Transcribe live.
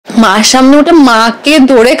মার সামনে ওটা মাকে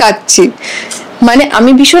ধরে কাঁদছি। মানে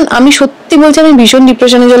আমি সত্যি বলছি, আমি ভীষণ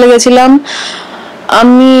ডিপ্রেশনে চলে গেছিলাম।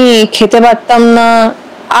 আমি খেতে পারতাম না,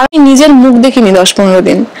 আমি নিজের মুখ দেখিনি 10-15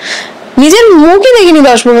 দিন, নিজের মুখই দেখিনি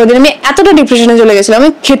 10-15 দিন। আমি এতটা ডিপ্রেশনে চলে গেছিলাম,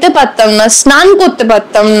 আমি খেতে পারতাম না, স্নান করতে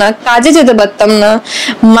পারতাম না, কাজে যেতে পারতাম না।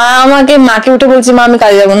 মাকে উঠে বলছি, মা আমি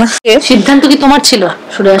কাজে যাবো না। সিদ্ধান্ত কি তোমার ছিল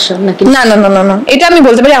সরে আসা নাকি? না না না না না, এটা আমি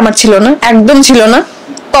বলতে পারি আমার ছিল না, একদম ছিল না,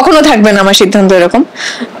 কখনো থাকবে না আমার সিদ্ধান্ত এরকম।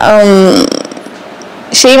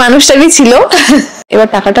 সেই মানুষটারই ছিল। এবার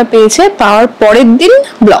টাকাটা পেয়েছে, পাওয়ার পরের দিন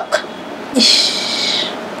ব্লক,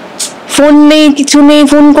 ফোন নেই, কিছু নেই,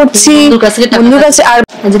 ফোন করছি বন্ধুর কাছে। আর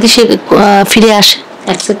যদি সে ফিরে আসে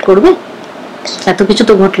অ্যাকসেপ্ট করবে? এত কিছু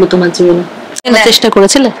তো ঘটলো তোমার জীবনে, চেষ্টা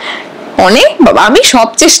করেছিলে অনেক? বাবা আমি সব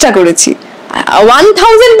চেষ্টা করেছি,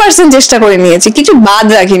 1000% চেষ্টা করে নিয়েছি, কিছু বাদ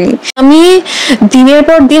রাখিনি। আমি দিনের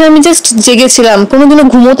পর দিন আমি জাস্ট জেগেছিলাম, কোনোদিনও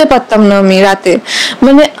ঘুমোতে পারতাম না আমি রাতে।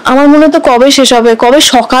 মানে আমার মনে হতো কবে শেষ হবে, কবে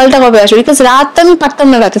সকালটা কবে আসবে, বিকজ রাত আমি পারতাম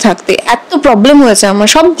না রাতে থাকতে, এত প্রবলেম হয়েছে আমার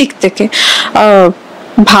সব দিক থেকে।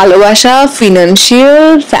 ভালোবাসা,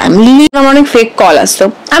 ফিনান্সিয়াল, ফ্যামিলি, আমার অনেক ফেক কল আসতো,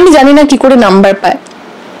 আমি জানি না কি করে নাম্বার পায়,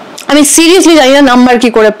 আমি সিরিয়াসলি জানি না নাম্বার কি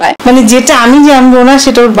করে পায়। মানে যেটা আমি জানবো না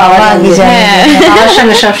সেটা ওর বাবা আগে জানে,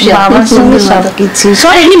 বাবার সঙ্গে সবকিছু।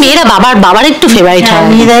 এমনি মেয়েরা বাবার একটু ফেভারিট হয়,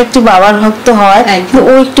 মেয়েরা একটু বাবার ভক্ত হয়,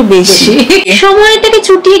 ও একটু বেশি। সময়টাকে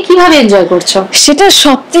ছুটিয়ে কিভাবে এনজয় করছো? সেটা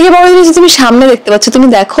সব থেকে বড় জিনিস তুমি সামনে দেখতে পাচ্ছ, তুমি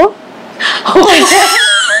দেখো।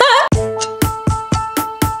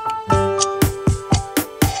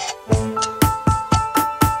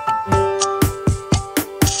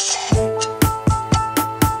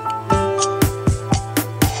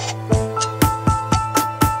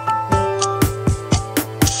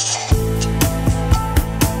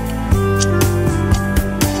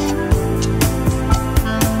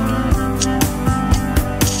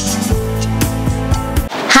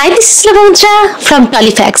 High, this is লবন্ত্রা from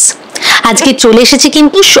টলিফ্যাক্স। আজকে চলে এসেছে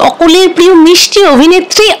কিন্তু সকলের প্রিয় মিষ্টি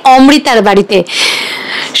অভিনেত্রী অমৃতার বাড়িতে।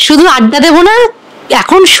 শুধু আড্ডা দেবো না,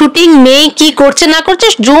 এখন শুটিং নেই, কি করছে না করছে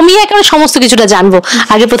জমিয়ে একেবারে সমস্ত কিছুটা জানবো।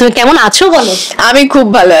 আগে প্রথমে কেমন আছো বলো? আমি খুব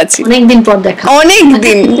ভালো আছি, অনেকদিন পর দেখা।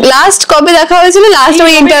 অনেকদিন, লাস্ট কবে দেখা হয়েছিল? লাস্ট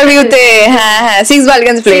ওই ইন্টারভিউতে। হ্যাঁ হ্যাঁ, 6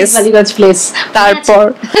 বালিগঞ্জ প্লেস। তারপর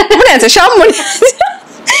মনে আছে, সব মনে আছে।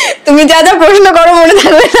 তুমি যা যা প্রশ্ন করো মনে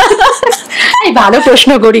থাকবে না। ভালো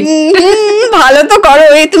প্রশ্ন করি। ভালো তো করো।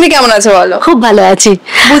 তুমি কেমন আছো বলো? খুব ভালো আছি।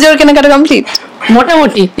 পুজোর কেনাকাটা কমপ্লিট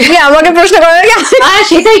মোটামুটি? আমাকে প্রশ্ন করার আগে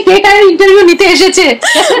সেটাই, কে কার ইন্টারভিউ নিতে এসেছে?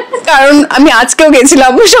 কারণ আমি আজকেও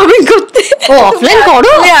গেছিলাম শপিং করতে। ও অফলাইন করো?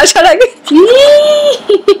 আমি আসার আগে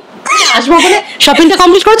আসবো বলে শপিংটা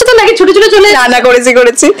কমপ্লিট করেছো তো নাকি ছুটে ছুটে চলে? না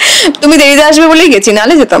করেছি। তুমি দেরিতে আসবে বলেই গেছি,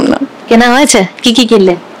 নাহলে যেতাম না। কেনা হয়েছে? কি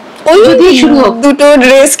কিনলে? ওই শুরু হোক। 2টো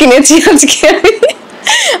ড্রেস কিনেছি আজকে।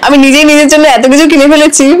 আমি নিজেই নিজের জন্য এত কিছু কিনে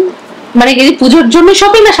ফেলেছি। মানে এই পুজোর জন্য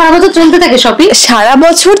শপিং না সারা বছর চলতে থাকে শপিং? সারা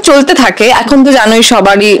বছর চলতে থাকে, এখন তো জানোই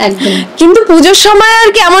সবারই। কিন্তু পুজোর সময় আর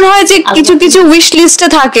কি এমন হয় যে কিছু কিছু উইশ লিস্টে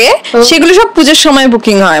থাকে, সেগুলো সব পুজোর সময়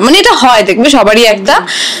বুকিং হয়। মানে এটা হয়, দেখবে সবারই একটা।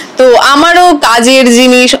 তো আমারও কাজের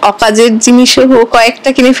জিনিস, অকাজের জিনিসও কয়েকটা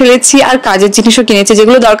কিনে ফেলেছি, আর কাজের জিনিসও কিনেছি,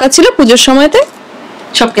 যেগুলো দরকার ছিল পুজোর সময়তে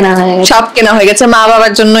সব কেনা হয়ে গেছে। মা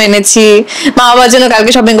বাবার জন্য এনেছি, মা বাবার জন্য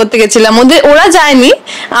কালকে শপিং করতে গেছিলাম। ওরা যায়নি,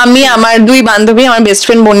 আমি, আমার 2 বান্ধবী, আমার বেস্ট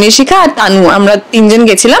ফ্রেন্ড বন্নিশিখা আর তানু, আমরা 3 জন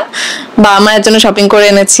গেছিলাম। বাবা মায়ের জন্য শপিং করে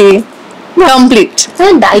এনেছি, কমপ্লিট।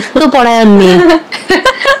 দায়িত্ব পরায়ণ মেয়ে।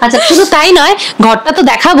 আচ্ছা, শুধু তাই নয়, ঘরটা তো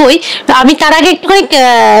দেখাবোই, আমি তার আগে একটুখানি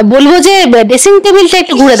বলবো যে ড্রেসিং টেবিলটা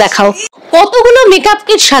একটু ঘুরে দেখাও। কতগুলো মেকআপ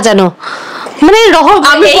কিট সাজানো, মানে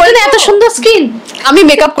এত সুন্দর স্কিন। আমি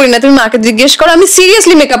মেকআপ করি না, তুমি মাকে জিজ্ঞেস করো, আমি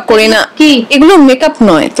সিরিয়াসলি মেকআপ করি না। কি এগুলো মেকআপ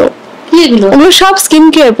নয় তো? কি এগুলো? ওগুলো সব স্কিন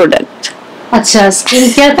কেয়ার প্রোডাক্ট। আচ্ছা, স্কিন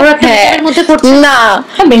কেয়ার প্রোডাক্ট এর মধ্যে করছি না,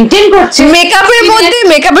 মেইনটেইন করছি।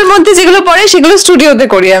 মেকআপের মধ্যে যেগুলো পড়ে সেগুলো স্টুডিওতে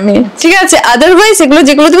করি আমি, ঠিক আছে? আদারওয়াইজ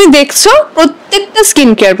যেগুলো তুমি দেখছো প্রত্যেকটা স্কিন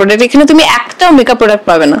কেয়ার প্রোডাক্ট। এখানে তুমি একটাও মেকআপ প্রোডাক্ট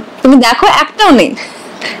পাবে না, তুমি দেখো একটাও নেই।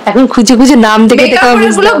 এখন খুঁজে খুঁজে নাম দেখে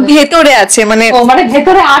ওগুলো ভেতরে আছে, মানে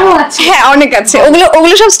ভেতরে আরো আছে। হ্যাঁ, অনেক আছে।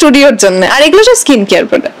 ওগুলো সব স্টুডিওর জন্য, আর এগুলো সব স্কিন কেয়ার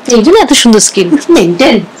প্রোডাক্ট। এই জন্য এত সুন্দর স্কিন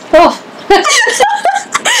মেইনটেইন।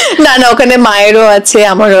 না, ওখানে মায়েরও আছে,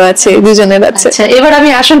 আমারও আছে, দুজনের আছে। আচ্ছা, এবার আমি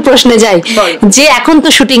আসল প্রশ্নে যাই, যে এখন তো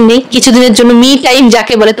শুটিং নেই, কিছুদিনের জন্য মি টাইম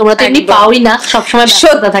যাকে বলে, তোমরা তো এমনি পাওই না, সবসময়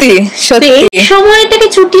ব্যস্ততা থাকে। সত্যি এই সময়টাকে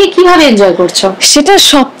ছুটিয়ে কিভাবে এনজয় করছো? সেটা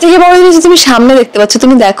সব থেকে বড় জিনিস তুমি সামনে দেখতে পাচ্ছ,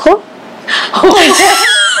 তুমি দেখো।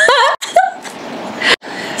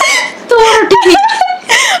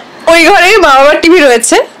 ওই ঘরে মা বাবার টিভি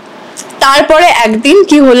রয়েছে। তারপরে একদিন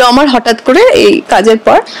কি হলো আমার, হঠাৎ করে এই কাজের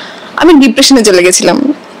পর আমি ডিপ্রেশনে চলে গেছিলাম,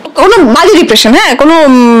 কোনো বাজে ডিপ্রেশন, হ্যাঁ কোনো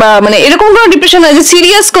মানে এরকম কোনো ডিপ্রেশন নয় যে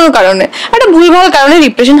সিরিয়াস কোনো কারণে, একটা ভুলভাল কারণে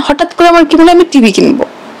ডিপ্রেশন। হঠাৎ করে আমার কি বলে আমি টিভি কিনবো,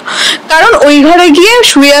 কারণ ওই ঘরে গিয়ে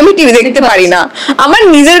শুয়ে আমি টিভি দেখতে পারি না, আমার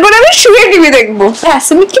নিজের ঘরে আমি শুয়ে টিভি দেখবো।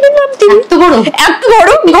 আমি কিনে নিলাম টিভি, এত বড়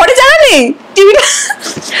ঘরে জানা নেই টিভিটা।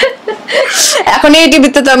 এখন এই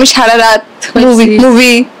টিভিতে তো আমি সারা রাত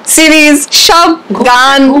মুভি সিরিজ সব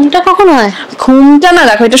গান। ঘুমটা কখন হয়? ঘুমটা না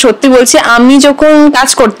দেখো, এটা সত্যি বলছি, আমি যখন কাজ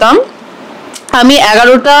করতাম আমি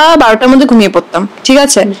 11টা-12টার মধ্যে ঘুমিয়ে পড়তাম, ঠিক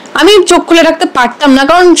আছে, আমি চোখ খুলে রাখতে পারতাম না,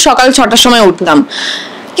 কারণ সকাল 6টার সময় উঠতাম।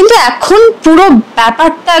 কিন্তু এখন পুরো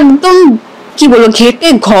ব্যাপারটা একদম কি বলবো ঘেটে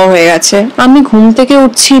হয়ে গেছে। আমি ঘুম থেকে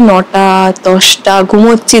উঠছি 9টা 10টা,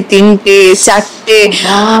 ঘুমোচ্ছি 3টে 4টে,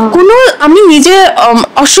 কোনো আমি নিজে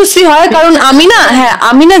অস্বস্তি হয়, কারণ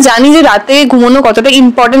আমি না জানি যে রাতে ঘুমানো কতটা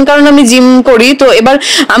ইম্পর্টেন্ট, কারণ আমি জিম করি। তো এবার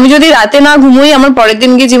আমি যদি রাতে না ঘুমোই আমার পরের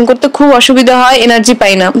দিন গিয়ে জিম করতে খুব অসুবিধা হয়, এনার্জি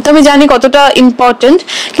পাই না। তো আমি জানি কতটা ইম্পর্টেন্ট,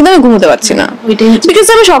 কিন্তু আমি ঘুমোতে পারছি না, বিকজ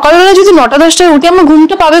আমি সকালবেলা যদি 9টা 10টায় উঠি আমার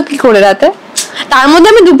ঘুমটা পাবে কি করে রাতে? তার মধ্যে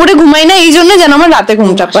আমি দুপুরে ঘুমাই না, এই জন্য যেন আমার রাতে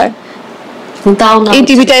ঘুমটা পায়। এই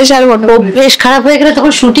টিভিটা এসে আর বেশ খারাপ হয়ে গেলে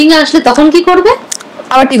তখন শুটিং এ আসলে তখন কি করবে?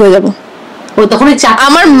 আবার ঠিক হয়ে যাবো। তখন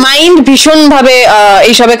আমার মাইন্ড ভীষণ ভাবে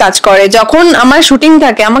এইসবে কাজ করে। যখন আমার শুটিং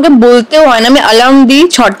থাকে আমাকে বলতেও হয় না, আমি অ্যালার্ম দিই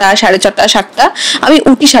 6টা 6:30 7টা, আমি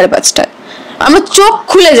উঠি 5:30টায়, আমার চোখ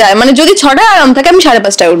খুলে যায়, মানে যদি 6টায় আরাম থাকে আমি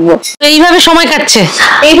 5:30টায় উঠবো। এইভাবে সময় কাটছে,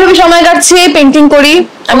 পেন্টিং করি,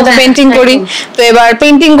 আমি তো পেন্টিং করি। তো এবার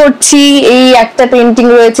পেন্টিং করছি, এই একটা পেন্টিং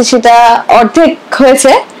রয়েছে সেটা অর্ধেক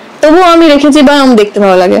হয়েছে, তবুও আমি রেখেছি, বা আমার দেখতে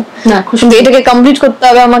ভালো লাগে, এটাকে কমপ্লিট করতে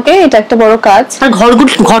হবে আমাকে, এটা একটা বড় কাজ। আর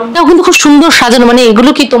ঘরটাও কিন্তু খুব সুন্দর সাজানো, মানে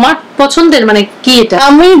এগুলো কি তোমার পছন্দের? মানে কি এটা?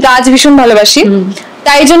 আমি গাছ ভীষণ ভালোবাসি,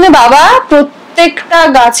 তাই জন্য বাবা প্রত্যেকটা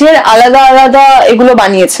গাছের আলাদা আলাদা এগুলো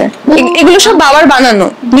বানিয়েছে, এগুলো সব বাবার বানানো,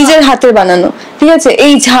 নিজের হাতের বানানো, ঠিক আছে।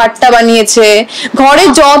 এই ঝাড়টা বানিয়েছে, ঘরে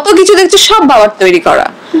যত কিছু দেখছো সব বাবার তৈরি করা,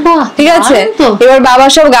 ঠিক আছে। এবার বাবা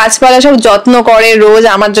সব গাছপালা সব যত্ন করে রোজ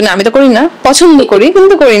আমার জন্য, আমি তো করি না, পছন্দ করি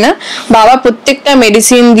কিন্তু করি না। বাবা প্রত্যেকটা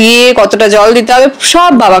মেডিসিন দিয়ে কতটা জল দিতে হবে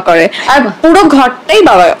সব বাবা করে, আর পুরো ঘরটাই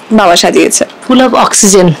বাবা সাজিয়েছে। Full of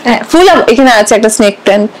oxygen, full of, এখানে আছে একটা স্নেক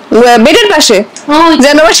প্ল্যান্ট বেডের পাশে,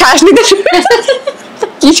 যেন আমার শ্বাস নিতে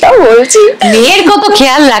কি সব বলছি, মেয়ের কত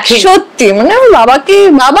খেয়াল রাখে সত্যি। মানে আমার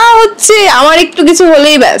বাবা হচ্ছে আমার একটু কিছু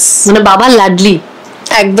হলেই ব্যাস, মানে বাবার লাডলি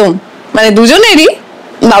একদম, মানে দুজনেরই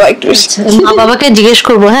বাবা একটু। মা বাবাকে জিজ্ঞেস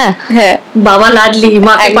করবো, হ্যাঁ হ্যাঁ বাবা লাডলি,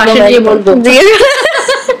 মাকে পাশে নিয়ে বলবো,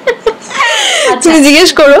 তুমি জিজ্ঞেস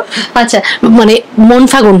করো। আচ্ছা, মানে মন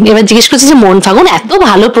ফাগুন, এবার জিজ্ঞেস করছি যে মন ফাগুন এত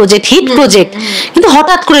ভালো প্রজেক্ট, হিট প্রজেক্ট, কিন্তু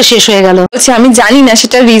হঠাৎ করে শেষ হয়ে গেল। আমি জানি না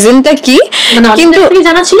সেটা রিজনটা কি, কিন্তু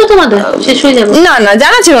জানা ছিল তোমাদের শেষ হয়ে যাবে? না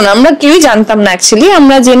জানা ছিল না, আমরা কেউই জানতাম না অ্যাকচুয়ালি,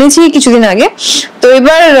 আমরা জেনেছি কিছুদিন আগে। তো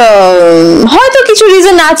এবার হয়তো কিছু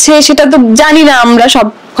রিজন আছে, সেটা তো জানি না, আমরা সব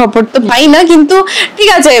খবর তো পাই না, কিন্তু ঠিক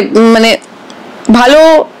আছে, মানে ভালো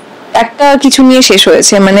একটা কিছু নিয়ে শেষ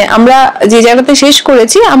হয়েছে। মানে আমরা যে জায়গাতে শেষ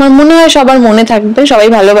করেছি আমার মনে হয় সবার মনে থাকবে, সবাই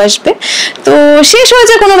ভালোবাসবে। তো শেষ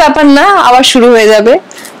হয়েছে কোনো ব্যাপার না, আবার শুরু হয়ে যাবে।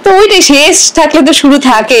 তো ওইটাই, শেষ থাকলে তো শুরু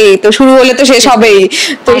থাকেই, তো শুরু হলে তো শেষ হবেই।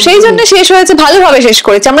 তো সেই জন্য শেষ হয়েছে, ভালোভাবে শেষ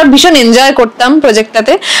করেছি, আমরা ভীষণ এনজয় করতাম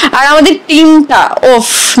প্রজেক্টটাতে। আর আমাদের টিমটা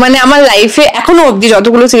মানে আমার লাইফে এখনো অব্দি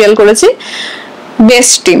যতগুলো সিরিয়াল করেছি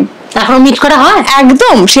বেস্ট টিম। এখনো মিট করা হয়?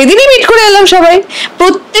 একদম, সেদিনই মিট করে এলাম সবাই,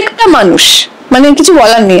 প্রত্যেকটা মানুষ, মানে কিছু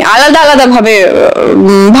বলার নেই, আলাদা আলাদা ভাবে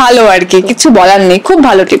ভালো আর কি, কিছু বলার নেই, খুব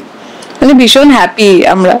ভালো টিম, মানে ভীষণ হ্যাপি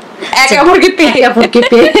আমরা একে অপরকে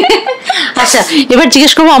পেয়ে। আচ্ছা, এবার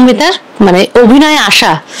জিজ্ঞেস করবো অমৃতার মানে অভিনয়ে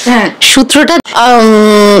আসা সূত্রটা।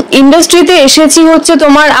 ইন্ডাস্ট্রিতে এসেছি হচ্ছে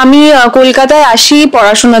তোমার, আমি কলকাতায় আসি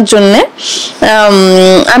পড়াশোনার জন্য।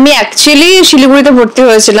 আমি অ্যাকচুয়ালি শিলিগুড়িতে ভর্তি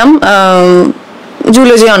হয়েছিলাম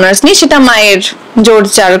জুলজি অনার্স নিয়ে, সেটা মায়ের জোর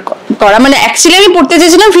চার করা, মানে অ্যাকচুয়ালি আমি পড়তে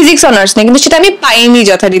চেয়েছিলাম ফিজিক্স অনার্স নিয়ে, কিন্তু সেটা আমি পাইনি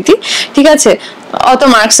যথারীতি, ঠিক আছে। অত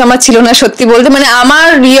মার্কস আমার ছিল না সত্যি বলতে, মানে আমার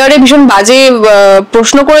ইয়ারে ভীষণ বাজে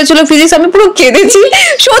প্রশ্ন করেছিল ফিজিক্স, আমি পুরো কেঁদেছি,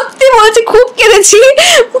 সত্যি বলছি খুব কেঁদেছি,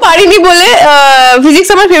 পারিনি বলে। ফিজিক্স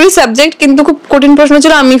আমার ফেভারিট সাবজেক্ট, কিন্তু খুব কঠিন প্রশ্ন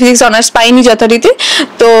ছিল, আমি ফিজিক্স অনার্স পাইনি যথারীতি।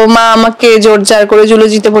 তো মা আমাকে জোর জার করে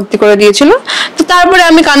জুলজিতে ভর্তি করে দিয়েছিল। তো তারপরে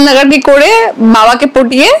আমি কান্নাকাটি করে বাবাকে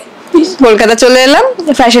পটিয়ে কলকাতা চলে এলাম,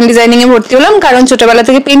 ফ্যাশন ডিজাইনিং এ ভর্তি হলাম, কারণ ছোটবেলা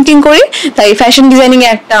থেকে পেন্টিং করি, তাই ফ্যাশন ডিজাইনিং এ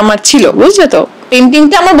একটা আমার ছিল, বুঝছো তো।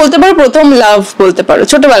 পেন্টিংটা আমার বলতে পারো প্রথম লাভ বলতে পারো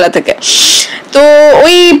ছোটবেলা থেকে। তো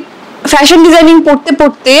ওই ফ্যাশন ডিজাইনিং পড়তে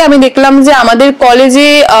পড়তে আমি দেখলাম যে আমাদের কলেজে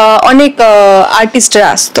অনেক আর্টিস্টরা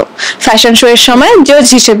আসতো ফ্যাশন শো এর সময় জাজ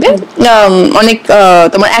হিসেবে, অনেক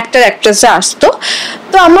তোমার অ্যাক্টর অ্যাক্ট্রেসরা আসতো।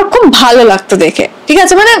 তো আমার খুব ভালো লাগতো দেখে, ঠিক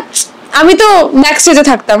আছে, মানে আমি তো ব্যাক স্টেজে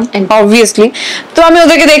থাকতাম অবভিয়াসলি, তো আমি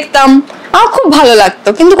ওদেরকে দেখতাম, আমার খুব ভালো লাগতো,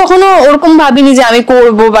 কিন্তু কখনো ওরকম ভাবিনি যে আমি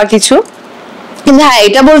করবো বা কিছু। কিন্তু হ্যাঁ,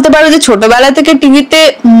 এটা বলতে পারো যে ছোটবেলা থেকে টিভিতে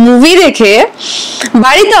মুভি দেখে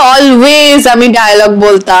বাড়িতে অলওয়েজ আমি ডায়লগ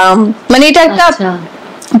বলতাম, মানে এটা একটা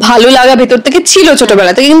ভালো লাগা ভেতর থেকে ছিল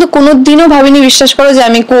ছোটবেলা থেকে, কিন্তু কোনোদিনও ভাবিনি, বিশ্বাস করো, যে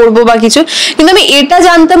আমি করব বা কিছু। কিন্তু আমি এটা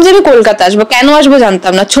জানতাম যে আমি কলকাতা আসবো, কেন আসবো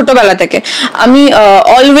জানতাম না ছোটবেলা থেকে। আমি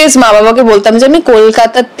অলওয়েজ মা বাবাকে বলতাম যে আমি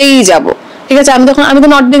কলকাতাতেই যাব, ঠিক আছে। আমি তো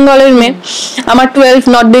নর্থ বেঙ্গলের মেয়ে, আমার 12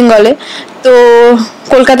 নর্থ বেঙ্গলে, তো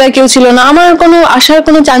কলকাতায় কেউ ছিল না, আমার কোনো আসার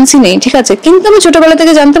কোনো চান্সই নেই, ঠিক আছে। কিন্তু আমি ছোটবেলা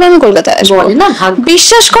থেকে জানতাম আমি কলকাতায় আসবো,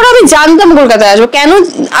 বিশ্বাস করো আমি জানতাম কলকাতায় আসবো, কেন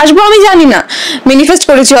আসবো আমি জানি না, ম্যানিফেস্ট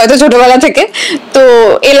করেছি হয়তো ছোটবেলা থেকে। তো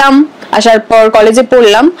এলাম, আসার পর কলেজে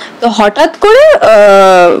পড়লাম, তো হঠাৎ করে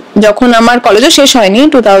যখন আমার কলেজও শেষ হয়নি,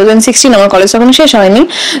 2016 আমার কলেজ তখন শেষ হয়নি,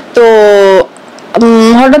 তো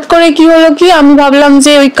হঠাৎ করে কি হলো কি, আমি ভাবলাম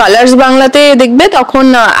যে ওই কালার্স বাংলাতে দেখবে তখন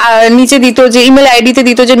নিচে দিত যে ইমেল আইডিতে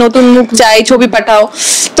দিত যে নতুন মুখ চাই, ছবি পাঠাও।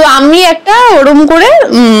 তো আমি একটা ওরম করে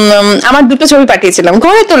আমার 2টো ছবি পাঠিয়েছিলাম,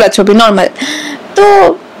 ঘরে তোলা ছবি নর্মাল। তো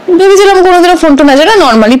ভেবেছিলাম কোনোদিনও ফোন টোন আসে না,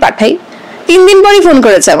 নর্মালি পাঠাই। 3 দিন পরই ফোন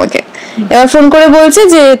করেছে আমাকে, এবার ফোন করে বলছে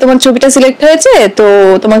যে তোমার ছবিটা সিলেক্ট হয়েছে, তো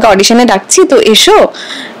তোমাকে অডিশনে ডাকছি, তো এসো।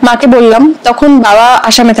 মাকে বললাম, তখন বাবা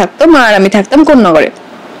আসামে থাকতো, মা আর আমি থাকতাম কোন্নগরে।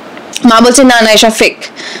 মা বলছে না না এসব ফেক,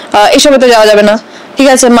 এসবে তো যাওয়া যাবে না, ঠিক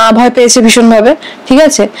আছে। মা ভয় পেয়েছে ভীষণ ভাবে, ঠিক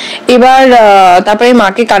আছে। এবার তারপরে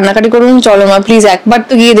মাকে কান্নাকাটি করুন, চলো মা প্লিজ একবার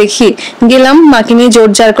তো গিয়ে দেখি। গেলাম, মাকে নিয়ে জোর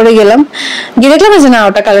জার করে গেলাম, গিয়ে দেখলাম যে না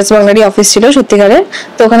ওটা কালার্স বাংলারই অফিস ছিল সত্যিকারের।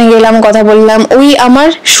 তো ওখানে গেলাম, কথা বললাম, ওই আমার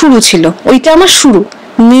শুরু ছিল, ওইটা আমার শুরু,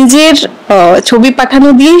 নিজের ছবি পাঠানো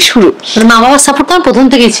দিয়েই শুরু। মা বাবার সাপোর্ট তো প্রথম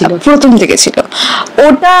থেকেই ছিল, প্রথম থেকে ছিল।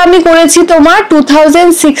 ওটা আমি করেছি তোমার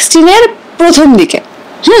 2016 প্রথম দিকে।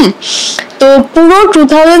 তো পুরো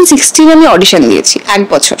 2016 আমি অডিশন দিয়েছি, 1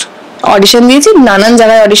 বছর অডিশন দিয়েছি, নানান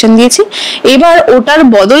জায়গায় অডিশন দিয়েছি। এবার ওটার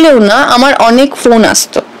বদলেও না আমার অনেক ফোন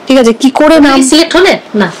আসতো, ঠিক আছে, কি করে নাম সিলেক্ট হলে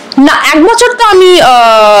না না 1 বছর তো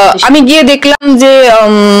আমি গিয়ে দেখলাম যে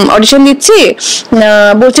অডিশন দিচ্ছি,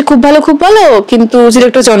 বলছে খুব ভালো খুব ভালো, কিন্তু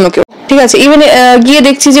সিলেক্ট হচ্ছে অন্য কেউ, ঠিক আছে। ইভেন গিয়ে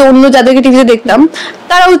দেখছি যে অন্য যাদেরকে টিভিতে দেখতাম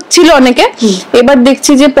তারাও ছিল অনেকে, এবার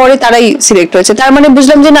দেখছি যে পরে তারাই সিলেক্ট হয়েছে। তার মানে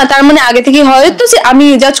বুঝলাম যে না, তার মানে আগে থেকে হয়তো আমি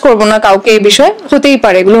জাজ করবো না কাউকে, এই বিষয়ে হতেই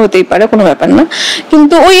পারে, এগুলো হতেই পারে, কোনো ব্যাপার না।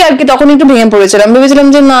 কিন্তু ওই আর কি, তখন একটু ভেঙে পড়েছিলাম, ভেবেছিলাম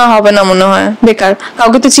যে না হবে না, মনে হয় বেকার,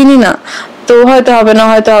 কাউকে তো চিনি না, তো হয়তো হবে না,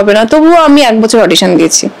 হয়তো হবে না। তবুও আমি 1 বছর অডিশন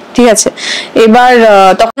দিয়েছি, ঠিক আছে। এবার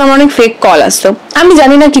তখন আমার অনেক ফেক কল আসতো, আমি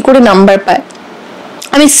জানি না কি করে নাম্বার পায়,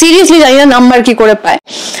 আমি সিরিয়াসলি জানি না নাম্বার কি করে পায়।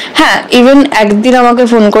 হ্যাঁ, ইভেন একদিন আমাকে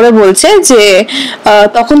ফোন করে বলছে যে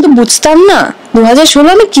তখন তো বুঝতাম না, 2016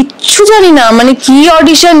 আমি কিচ্ছু জানি না, মানে কি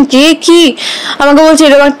অডিশন, কে কি, আমাকে বলছে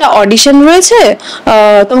এরকম একটা অডিশন রয়েছে,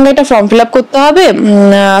 তোমাকে একটা ফর্ম ফিল আপ করতে হবে,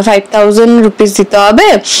 5000 রুপিস দিতে হবে,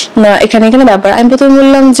 এখানে এখানে ব্যাপার। আমি প্রথমে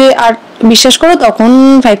বললাম যে, আর বিশ্বাস করো তখন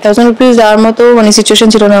 5000 রুপিস দেওয়ার মতো মানে সিচুয়েশন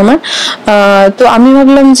ছিল না আমার। তো আমি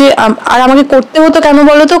ভাবলাম যে আর আমাকে করতে হতো কেন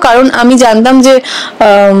বলো তো, কারণ আমি জানতাম যে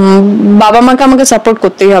বাবা মাকে আমাকে সাপোর্ট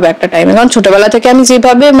করতেই হবে একটা টাইমে, কারণ ছোটবেলা থেকে আমি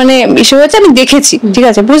যেভাবে মানে ইস্যু হয়েছে আমি দেখেছি, ঠিক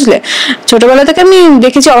আছে, বুঝলে, ছোটবেলা থেকে আমি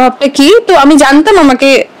দেখেছি অভাবটা কি, তো আমি জানতাম আমাকে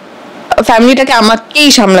ফ্যামিলিটাকে আমাকেই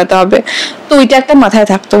সামলাতে হবে, তো ওইটা একটা মাথায়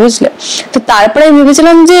থাকতো, বুঝলে। তো তারপরে আমি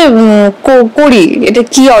ভেবেছিলাম যে করি, এটা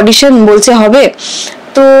কি অডিশন বলছে হবে,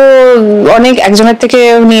 তো অনেক একজনের থেকে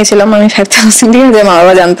নিয়েছিলাম আমি 5000, ঠিক আছে, মা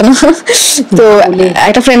বাবা জানতো না, তো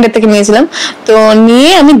একটা ফ্রেন্ডের থেকে নিয়েছিলাম, তো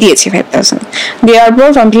নিয়ে আমি দিয়েছি 5000। দেওয়ার পর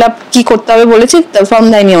ফর্ম ফিল আপ কি করতে হবে বলেছি, ফর্ম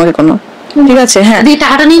দেয়নি আমাকে কোনো, ঠিক আছে। হ্যাঁ,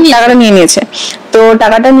 টাকাটা নিয়ে নিয়েছে। তো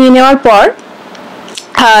টাকাটা নিয়ে নেওয়ার পর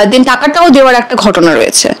দেন টাকাটাও দেওয়ার একটা ঘটনা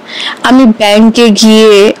রয়েছে। আমি ব্যাংকে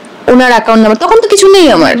গিয়ে ওনার অ্যাকাউন্ট নাম্বার, তখন তো কিছু নেই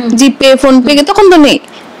আমার, জিপে ফোন পে তখন তো নেই,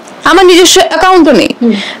 আমার নিজস্ব অ্যাকাউন্টও নেই।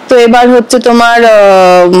 তো এবার হচ্ছে তোমার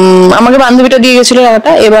আমাকে বান্ধবীটা দিয়ে গেছিল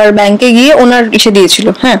টাকাটা, এবার ব্যাংকে গিয়ে ওনার এসে দিয়েছিল।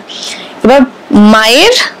 হ্যাঁ, এবার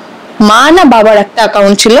মা না বাবার একটা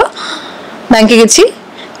অ্যাকাউন্ট ছিল, ব্যাংকে গেছি,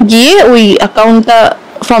 গিয়ে ওই অ্যাকাউন্টটা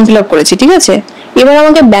ফর্ম ফিল আপ করেছি, ঠিক আছে। এবার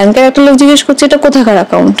আমাকে ব্যাংকের একটা লোক জিজ্ঞেস করছে এটা কোথাকার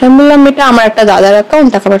অ্যাকাউন্ট, আমি বললাম এটা আমার একটা দাদার অ্যাকাউন্ট,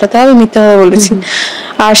 টাকা পাঠাতে হবে, মিথ্যে হবে বলেছি।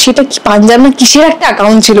 আর সেটা কি পাঞ্জাব না কিসের একটা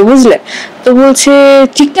অ্যাকাউন্ট ছিল, বুঝলে। তো বলছে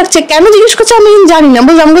ঠিকঠাক চেক, কেন জিজ্ঞেস করছে আমি জানি না,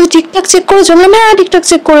 বলছে আমাকে ঠিকঠাক চেক করেছো, বললাম হ্যাঁ ঠিকঠাক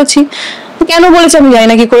চেক করেছি। কেন বলেছে আমি জানি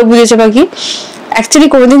না, কি করে বুঝেছে বা কি, অ্যাকচুয়ালি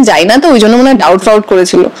কোনোদিন যাই না তো ওই জন্য মনে হয় ডাউট ফাউট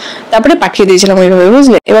করেছিল, তারপরে পাঠিয়ে দিয়েছিলাম ওইভাবে,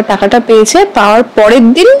 বুঝলে। এবার টাকাটা পেয়েছে, পাওয়ার পরের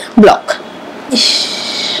দিন ব্লক,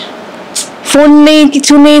 ফোন নেই,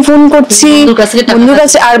 কিছু নেই, ফোন করছি বন্ধুর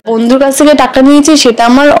কাছে, আর বন্ধুর কাছ থেকে টাকা নিয়েছি, সেটা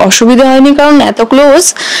আমার অসুবিধা হয়নি, কারণ এত ক্লোজ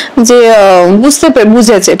যে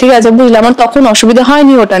বুঝেছে, ঠিক আছে, বুঝলে, আমার তখন অসুবিধা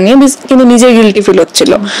হয়নি ওটা নিয়ে, কিন্তু নিজের গিল্টি ফিল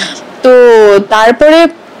হচ্ছিল। তো তারপরে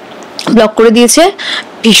ব্লক করে দিয়েছে।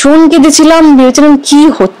 ভীষণ কেঁদেছিলাম, ভেবেছিলাম কি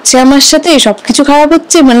হচ্ছে আমার সাথে, সবকিছু খারাপ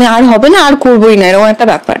হচ্ছে, মানে আর হবে না, আর করবোই না, এরকম একটা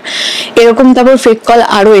ব্যাপার। এরকম তারপর ফেক কল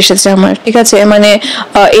আরো এসেছে আমার, ঠিক আছে, মানে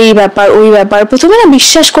এই ব্যাপার ওই ব্যাপার। প্রথমে না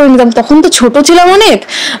বিশ্বাস করে নিতাম, তখন তো ছোট ছিলাম অনেক,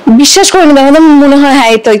 বিশ্বাস করে নিতাম, মনে হয় হ্যাঁ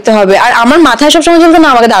এই তো হবে। আর আমার মাথায় সবসময় চলতো না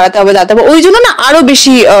আমাকে দাঁড়াতে হবে, ওই জন্য না আরো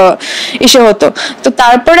বেশি এসে হতো। তো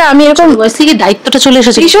তারপরে আমি এরকম দায়িত্বটা চলে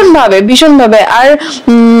এসেছে ভীষণ ভাবে। আর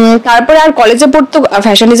তারপরে আর কলেজে পড়তো,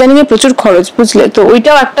 ফ্যাশন ডিজাইনিং এ প্রচুর খরচ, বুঝলে, তো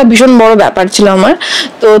ওইটাও একটা ভীষণ বড় ব্যাপার ছিল আমার।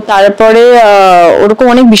 তো তারপরে ওরকম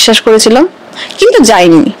অনেক বিশ্বাস করেছিলাম, কিন্তু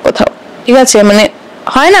যাইনি কোথাও, ঠিক আছে, মানে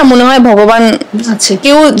হয় না, মনে হয় ভগবান আছে,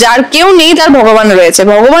 যার কেউ নেই তার ভগবান রয়েছে,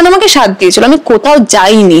 ভগবান আমাকে সাথ দিয়েছিল, আমি কোথাও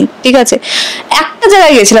যাইনি, ঠিক আছে। একটা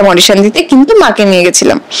জায়গায় গেছিলাম অডিশন দিতে, কিন্তু মাকে নিয়ে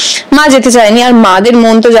গেছিলাম, মা যেতে চায়নি। আর মাদের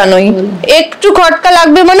মন তো জানোই, একটু খটকা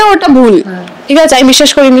লাগবে মানে ওটা ভুল, ঠিক আছে, আমি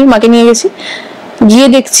বিশ্বাস করিনি, মাকে নিয়ে গেছি। গিয়ে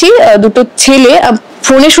দেখছি দুটো ছেলে,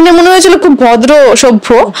 ফোনে শুনে মনে হয়েছিল খুব ভদ্র সভ্য,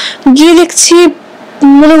 গিয়ে দেখছি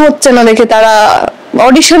মনে হচ্ছে না দেখে তারা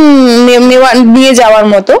অডিশন নিয়ে যাওয়ার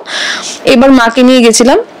মতো। এবার মাকে নিয়ে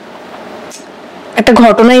গেছিলাম, একটা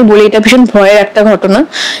ঘটনাই বলি, এটা ভীষণ ভয়ের একটা ঘটনা।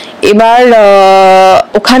 এবার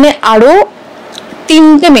ওখানে আরো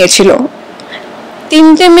 3টে মেয়ে ছিল,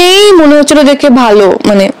 3টে মেয়েই মনে হচ্ছিল দেখে ভালো,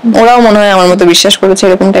 মানে ওরাও মনে হয় আমার মতো বিশ্বাস করেছে,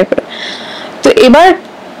 এরকম টাইপের। তো এবার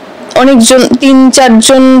অনেকজন, 3-4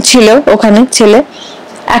 জন ছিল ওখানে ছেলে,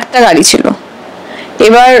 একটা গাড়ি ছিল।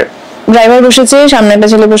 এবার ড্রাইভার বসেছে, সামনে একটা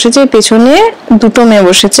ছেলে বসেছে, পেছনে 2টো মেয়ে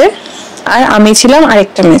বসেছে, আর আমি ছিলাম,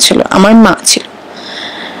 আরেকটা মেয়ে ছিল, আমার মা ছিল।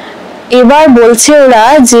 এবার বলছে ওরা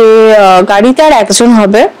যে গাড়িতে আর একজন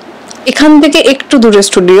হবে, এখান থেকে একটু দূরে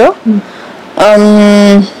স্টুডিও।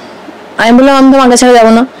 আমি বললাম আমি তো মাকে ছাড়া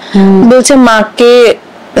যাবো না। বলছে মাকে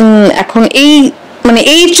এখন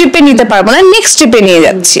এই ট্রিপে নিতে পারবো না, নেক্সট ট্রিপে নিয়ে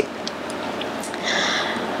যাচ্ছি।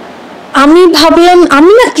 আমি ভাবলাম,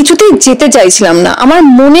 আমি না কিছুতেই যেতে চাইছিলাম না, আমার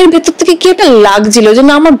মনের ভেতর থেকে কি একটা লাগছিল যে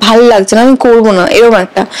না আমার ভালো লাগছে না, আমি করবো না, এরকম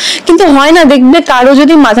একটা। কিন্তু হয় না, দেখবে কারো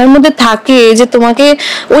যদি মাথার মধ্যে থাকে যে তোমাকে,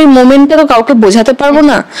 ওই মোমেন্টটা তো কাউকে বোঝাতে পারবো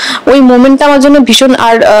না, ওই মোমেন্টটা আমার জন্য ভীষণ।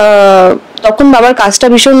 আর তখন বাবার কাজটা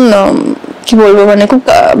ভীষণ, কি বলবো, মানে খুব,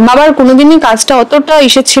 বাবার কোনোদিনই কাজটা অতটা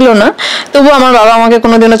ছিল না, তবু আমার বাবা আমাকে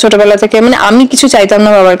কোনোদিনও ছোটবেলা থেকে, মানে আমি কিছু চাইতাম না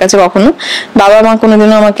বাবার কাছে কখনো, বাবা মা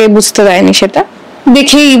কোনোদিনও আমাকে বুঝতে দেয়নি, সেটা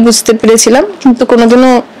দেখেই বুঝতে পেরেছিলাম, কিন্তু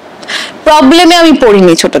কোনোদিনও প্রবলেমে আমি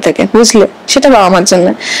পড়িনি ছোট থেকে, বুঝলে, সেটা বাবা মার জন্য।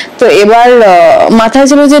 তো এবার মাথায়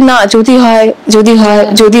ছিল যে না যদি হয় যদি হয়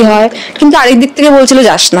যদি হয়, কিন্তু আরেক দিক থেকে বলছিল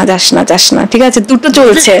যাস না যাস না যাস না, ঠিক আছে, দুটো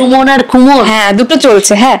চলছে, হ্যাঁ দুটো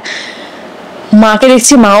চলছে। হ্যাঁ, মাকে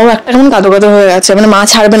দেখছি, মাও একটা কেমন কাঁদো কাঁদো হয়ে গেছে, মানে মা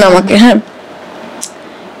ছাড়বে না আমাকে। হ্যাঁ,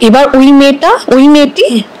 এবার ওই মেয়েটি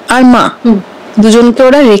আর মা দুজনকে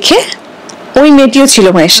ওরা রেখে, ওই মেয়েটিও ছিল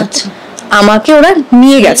মায়ের সাথে, আমাকে ওরা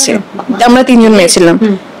নিয়ে গেছে, আমরা 3জন মেয়ে ছিলাম,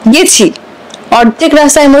 গেছি অর্ধেক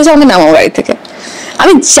রাস্তায় বলছে আমাকে নামাও গাড়ি থেকে,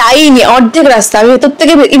 আমি যাইনি, অর্ধেক রাস্তা আমি ভেতর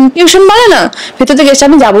থেকে, ইনটিউশন বলে না, ভেতর থেকে এসে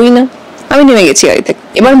আমি যাবোই না, আমি নেমে গেছি গাড়ি থেকে।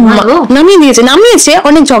 এবার নামিয়েছে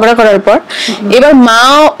অনেক ঝগড়া করার পর। এবার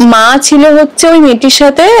মা ছিল হচ্ছে ওই মেয়েটির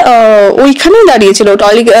সাথে, ওইখানেই দাঁড়িয়েছিল,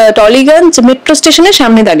 টলিগঞ্জ মেট্রো স্টেশনের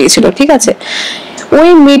সামনে দাঁড়িয়েছিল, ঠিক আছে। ওই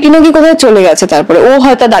মেয়েটি নাকি কোথায় চলে গেছে, তারপরে ও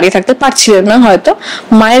হয়তো দাঁড়িয়ে থাকতে পারছিলেন না, হয়তো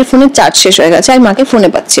মায়ের ফোনের চার্জ শেষ হয়ে গেছে, আর মাকে ফোনে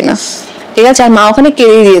পাচ্ছি না, ঠিক আছে। আর মা ওখানে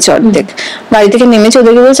কেড়ে দিয়েছে অর্ধেক, গাড়ি থেকে নেমেছে,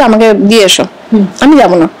 ওদেরকে বলছে আমাকে দিয়ে এসো, আমি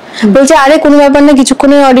যাবো না। বলছে আরে কোনো ব্যাপার না,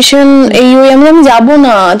 কিছুক্ষণের অডিশন, আমি যাবো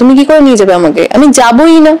না, তুমি কি করে নিয়ে যাবে আমাকে, আমি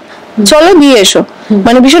যাবোই না, চলো দিয়ে এসো,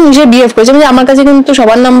 মানে ভীষণ নিজে বিহেভ করেছে। মানে আমার কাছে কিন্তু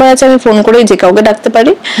সবার নাম্বার আছে, আমি ফোন করে যে কাউকে ডাকতে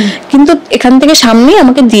পারি, কিন্তু এখান থেকে সামনেই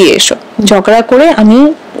আমাকে দিয়ে এসো। ঝগড়া করে আমি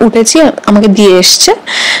উঠেছি, আমাকে দিয়ে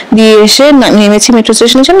এসে নেমেছি মেট্রো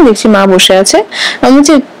স্টেশনের সামনে, দেখছি মা বসে আছে, আমি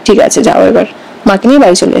বলছি ঠিক আছে যাও। এবার মাকে নিয়ে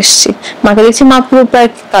বাড়ি চলে এসেছি, মাকে দেখছি মা পুরো প্রায়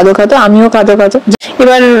কাঁদো, আমিও কাঁদো।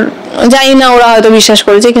 এবার জানি না ওরা হয়তো বিশ্বাস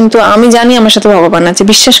করেছে, কিন্তু আমি জানি আমার সাথে ভগবান আছে,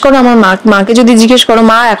 বিশ্বাস করো। আমার মাকে যদি জিজ্ঞেস করো,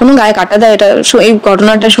 মা এখনো গায়ে কাটা দেয় এটা, এই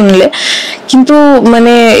ঘটনাটা শুনলে, কিন্তু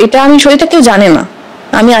মানে এটা কেউ জানে না,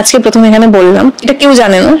 আমি আজকে প্রথম এখানে বললাম, এটা কেউ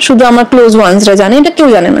জানে না, শুধু আমার ক্লোজ ওয়ান্সরা জানে, এটা কেউ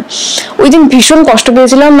জানে না। ওই দিন ভীষণ কষ্ট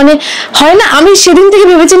পেয়েছিলাম, মানে হয় না, আমি সেদিন থেকে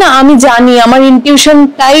ভেবেছি না, আমি জানি আমার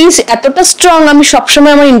ইনটিউশনটাই এতটা স্ট্রং, আমি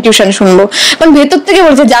সবসময় আমার ইনটিউশন শুনবো, কারণ ভেতর থেকে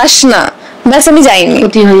বলছে যাস না, ব্যাস আমি যাইনি,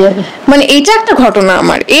 মানে এইটা একটা ঘটনা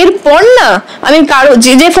আমার। এরপর না আমি কারো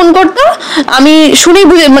যে ফোন করতো, আমি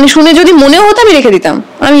শুনে যদি মনেও হতো আমি রেখে দিতাম,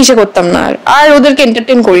 আমি ইসে করতাম না, আর ওদেরকে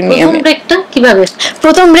এন্টারটেইন করিনি। আমি কিভাবে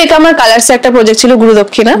প্রথম ব্রেক আমার কালার্সে একটা প্রজেক্ট ছিল,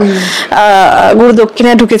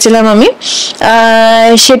 গুরুদক্ষিণা ঢুকেছিলাম আমি,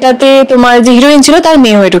 সেটাতে তোমার যে হিরোইন ছিল তার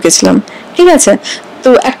মেয়ে হয়ে ঢুকেছিলাম, ঠিক আছে। তো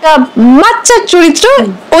একটা বাচ্চার চরিত্র,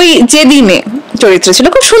 ওই যেদিনে চরিত্র ছিল,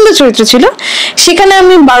 খুব সুন্দর চরিত্র ছিল, সেখানে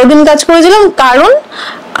আমি 12 দিন কাজ করেছিলাম, কারণ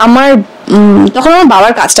আমার তখন আমার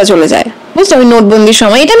বাবার কাজটা চলে যায়, বুঝলে, ওই নোটবন্দির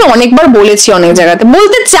সময়। এটা আমি অনেকবার বলেছি অনেক জায়গাতে,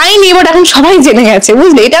 বলতে চাইনি, বাট এখন সবাই জেনে গেছে,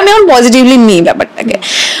 বুঝলে, এটা আমি এখন পজিটিভলি নিই ব্যাপারটাকে।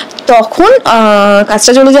 তখন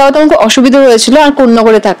কাজটা চলে যাওয়াতে আমার খুব অসুবিধা হয়েছিল। আর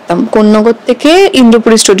কোন্নগরে থাকতাম, কোন্নগর থেকে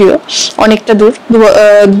ইন্দ্রপুরি স্টুডিও অনেকটা দূর,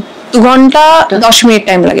 2 ঘন্টা 10 মিনিট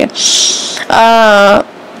টাইম লাগে।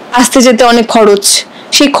 আসতে যেতে অনেক খরচ,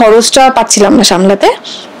 সেই খরচটা পাচ্ছিলাম না সামলাতে,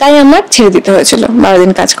 তাই আমার ছেড়ে দিতে হয়েছিল 12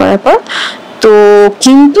 দিন কাজ করার পর। তো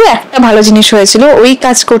কিন্তু একটা ভালো জিনিস হয়েছিল, ওই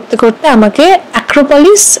কাজ করতে করতে আমাকে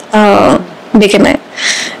অ্যাক্রোপলিস ডেকে নেয়,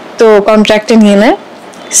 তো কন্ট্রাক্টে নিয়ে নেয়।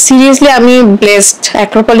 সিরিয়াসলি আমি ব্লেসড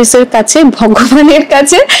অ্যাক্রোপলিসের কাছে, ভগবানের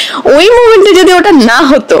কাছে। ওই মুমেন্টে যদি ওটা না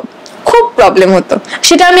হতো খুব প্রবলেম হতো।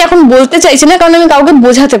 সেটা আমি এখন বলতে চাইছি না, কারণ আমি কাউকে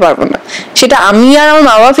বোঝাতে পারবো না। সেটা আমি আর আমার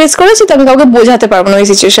মা বাবা ফেস করেছি, তো আমি কাউকে বোঝাতে পারবো না ওই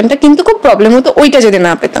সিচুয়েশনটা, কিন্তু খুব প্রবলেম হতো ওইটা যদি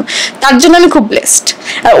না পেতাম। তার জন্য আমি খুব ব্লেসড।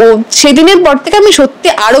 আর সেদিনের পর থেকে আমি সত্যি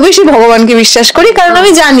আরো বেশি ভগবানকে বিশ্বাস করি, কারণ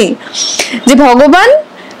আমি জানি যে ভগবান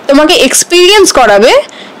তোমাকে এক্সপিরিয়েন্স করাবে,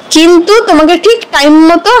 কিন্তু তোমাকে ঠিক টাইম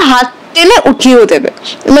মতো হাত টেনে উঠিয়েও দেবে,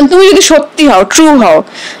 মানে তুমি যদি সত্যি হও, ট্রু হও।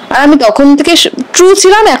 আর আমি তখন থেকে ট্রু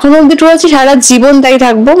ছিলাম, এখনো অব্দি ট্রু আছি, সারা জীবন তাই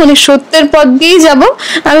থাকবো, মানে সত্যের পথ দিয়েই যাবো।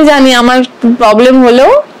 আমি জানি আমার প্রবলেম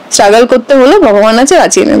হলেও, স্ট্রাগল করতে হলেও ভগবান আছে,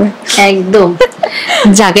 বাঁচিয়ে নেবে। একদম।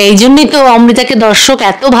 জায়গা, এই জন্যই তো অমৃতাকে দর্শক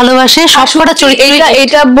এত ভালোবাসে। সবকটা চরিত্র,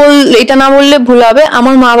 এটা না বললে ভুল হবে।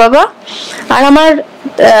 আমার মা বাবা আর আমার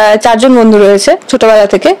 4 জন বন্ধু রয়েছে ছোটবেলা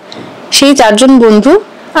থেকে, সেই 4 জন বন্ধু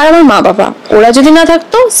আর আমার মা বাবা, ওরা যদি না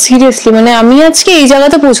থাকতো সিরিয়াসলি মানে আমি আজকে এই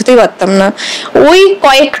জায়গাতে পৌঁছতেই পারতাম না। ওই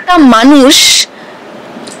কয়েকটা মানুষ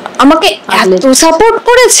আমাকে এত সাপোর্ট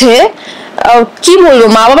করেছে, কি বলবো,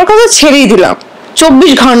 মা বাবার কথা ছেড়েই দিলাম।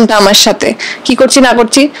 24 ঘন্টা আমার সাথে কি করছি না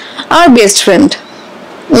করছি। আমার বেস্ট ফ্রেন্ড,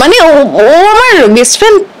 মানে ও আমার বেস্ট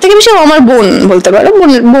ফ্রেন্ড থেকে বেশি আমার বোন বলতে পারো,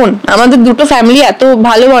 বোন। আমাদের দুটো ফ্যামিলি এত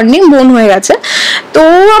ভালো বন্ডিং, বোন হয়ে গেছে। তো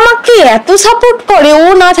ও আমাকে এত সাপোর্ট করে, ও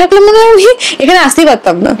না থাকলে মনে হয় আমি এখানে আসতেই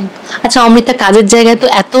পারতাম না। আচ্ছা, অমৃতা কাজের জায়গায় তো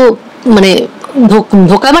এত মানে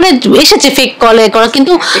ধোকা মানে এসেছে, ফেক কলে করা,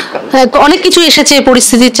 কিন্তু অনেক কিছু এসেছে,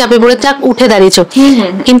 পরিস্থিতির চাপে পড়ে যাক উঠে দাঁড়িয়েছো,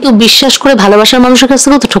 কিন্তু বিশ্বাস করে ভালোবাসার মানুষের কাছ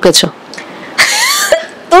থেকেও তো ঠকেছো।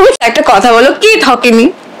 তুমি একটা কথা বলো, কে ঠকেনি?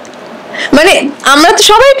 মানে আমরা তো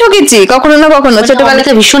সবাই ঠকেছি কখনো না কখনো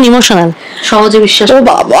ছোটবেলাতে। ভীষণ ইমোশনাল, সহজে বিশ্বাস। ও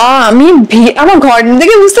বাবা, আমি আমার ঘর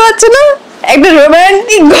দেখে বুঝতে পারছো না, একটা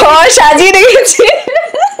রোমান্টিক ঘর সাজিয়ে রেখেছি।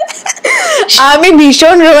 আমি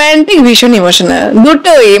ভীষণ রোমান্টিক, ভীষণ ইমোশনাল,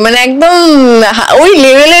 দুটোই, মানে একদম ওই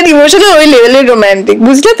লেভেলের ইমোশনাল, ওই লেভেলের রোমান্টিক,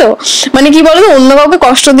 বুঝলে তো? মানে কি বলতো, অন্য কাউকে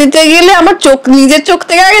কষ্ট দিতে গেলে আমার নিজের চোখ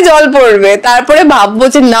থেকে আগে জল পড়বে, তারপরে ভাববো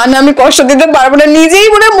যে না না আমি কষ্ট দিতে পারবো না, নিজেই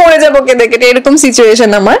মনে মরে যাবো কেঁদে কেটে, এরকম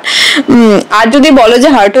সিচুয়েশন আমার। আর যদি বলো যে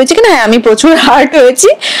হার্ট হয়েছে কিনা, হ্যাঁ আমি প্রচুর হার্ট হয়েছি,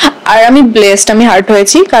 আর আমি ব্লেসড, আমি হার্ট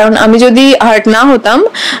হয়েছি, কারণ আমি যদি হার্ট না হতাম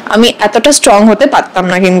আমি এতটা স্ট্রং হতে পারতাম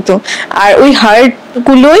না কিন্তু। আর ওই হার্ট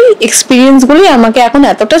গুলোই, এক্সপিরিয়েন্স গুলোই আমাকে এখন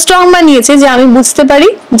এতটা স্ট্রং বানিয়েছে যে আমি বুঝতে পারি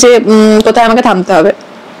যে কোথায় আমাকে থামতে হবে,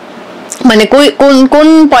 মানে কোন কোন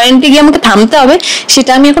পয়েন্টে গিয়ে আমাকে থামতে হবে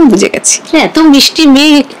সেটা আমি এখন বুঝে গেছি। হ্যাঁ, তো মিষ্টি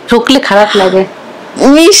মেয়ে ঠকলে খারাপ লাগে।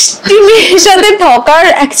 মিষ্টি মেয়ের সাথে ঠকার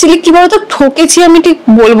অ্যাকচুয়ালি কি বলতো, ঠকেছি আমি ঠিক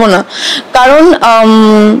বলবো না, কারণ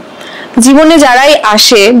জীবনে যারাই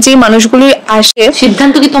আসে, যে মানুষগুলি আসে।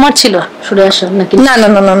 সিদ্ধান্ত কি তোমার ছিল সরে আসা নাকি? না না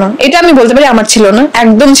না না না, এটা আমি বলতে পারি আমার ছিল না,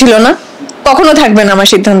 একদম ছিল না, কখনো থাকবে না আমার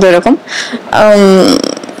সিদ্ধান্ত এরকম।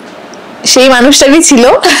 সেই মানুষটারই ছিল।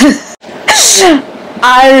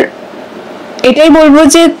 আর এটাই বলবো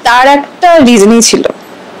যে তার একটা রিজনই ছিল,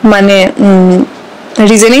 মানে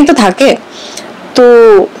রিজনই তো থাকে, তো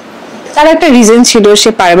তার একটা রিজন ছিল, সে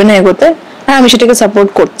পারবে না এগোতে। হ্যাঁ, আমি সেটাকে সাপোর্ট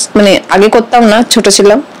করছি, মানে আগে করতাম না, ছোট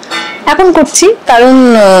ছিলাম, এখন করছি, কারণ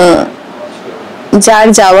যার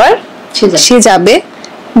যাওয়ার সে যাবে,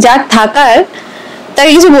 যার থাকার তাকে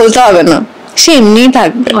কিছু বলতে হবে না, সে এমনিই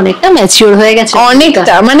থাকবে। অনেকটা ম্যাচিওর হয়ে গেছে,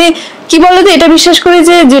 অনেকটা, মানে কি বলতো, এটা বিশ্বাস করে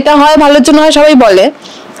যে যেটা হয় ভালোর জন্য হয়, সবাই বলে,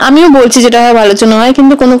 আমিও বলছি যেটা হয় ভালোর জন্য হয়,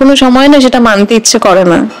 কিন্তু কোনো কোনো সময় না সেটা মানতে ইচ্ছে করে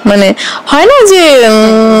না, মানে হয় না যে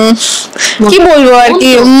কি বলবো আর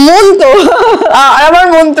কি, মন তো, আর আমার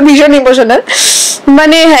মন তো ভীষণ ইমোশনাল,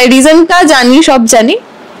 মানে হ্যাঁ রিজনটা জানি, সব জানি,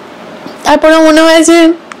 তারপরে মনে হয় যে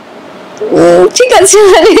ঠিক আছে,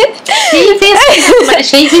 মানে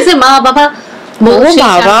সেই ফেসে মা বাবা, ও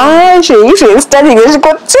বাবা সেই ফেসটা জিজ্ঞেস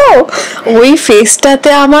করছো, ওই ফেসটাতে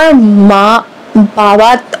আমার মা বাবা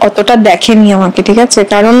অতটা দেখেনি আমাকে, ঠিক আছে,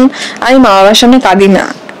 কারণ আমি মা বাবার সামনে কাঁদি না,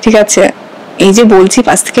 ঠিক আছে, এই যে বলছি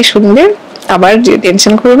পাশ থেকে শুনবে আবার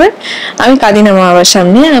টেনশন করবে, আমি কাঁদি না মা বাবার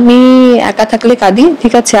সামনে, আমি একা থাকলে কাঁদি,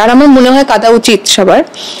 ঠিক আছে, আর আমার মনে হয় কাঁদা উচিত সবার,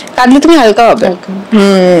 কাঁদলে তুমি হালকা হবে।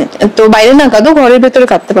 তো বাইরে না কাঁদো, ঘরের ভেতরে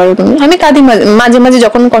কাঁদতে পারো তুমি, আমি কাঁদি মাঝে মাঝে,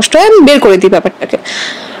 যখন কষ্ট হয় আমি বের করে দিই ব্যাপারটাকে।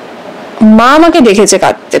 মা আমাকে দেখেছে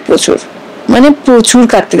কাঁদতে প্রচুর, মানে প্রচুর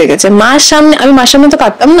কাঁদতে দেখেছে। মার সামনে, আমি মার সামনে তো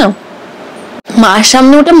কাঁদতাম না, মার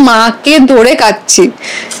সামনে ওটা মাকে ধরে কাঁদছি।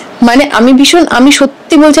 মানে আমি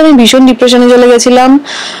সত্যি বলছি, আমি ভীষণ ডিপ্রেশনে চলে গেছিলাম।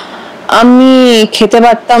 আমি খেতে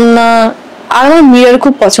পারতাম না। আর আমার মিরর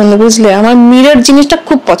খুব পছন্দ, বুঝলে, আমার মিরর জিনিসটা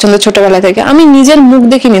খুব পছন্দ ছোটবেলা থেকে। আমি নিজের মুখ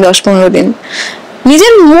দেখিনি 10-15 দিন,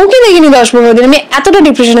 নিজের মুখই দেখিনি 10-15 দিন। আমি এতটা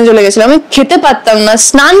ডিপ্রেশনে চলে গেছিলাম। আমি খেতে পারতাম না,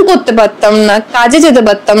 স্নান করতে পারতাম না, কাজে যেতে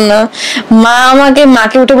পারতাম না।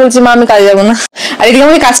 মাকে উঠে বলছি, মা আমি কাজে যাবো না। আর এদিকে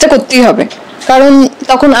আমাকে কাজটা করতেই হবে, কারণ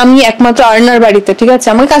তখন আমি একমাত্র আর্নার বাড়িতে, ঠিক আছে,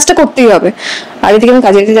 আমাকে কাজটা করতেই হবে। আর এদিকে আমি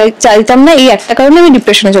কাজে যেতে চাইতাম না, এই একটা কারণে আমি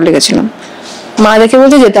ডিপ্রেশনে চলে গেছিলাম। মা দেখে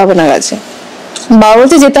বলছে যেতে হবে না কাজে, বাবা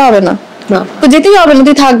বলছে যেতে হবে না, তো যেতেই হবে না,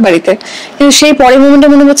 তুই থাক বাড়িতে। কিন্তু সেই পরের মোমেন্টে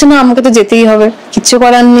মনে হচ্ছে না, আমাকে তো যেতেই হবে, কিচ্ছু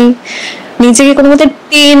করার নেই। নিজেকে কোনো মতে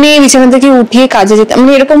টেনে বিছানা থেকে উঠিয়ে কাজে যেতে,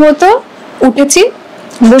 মানে এরকম হতো। উঠেছি,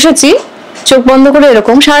 বসেছি, চোখ বন্ধ করে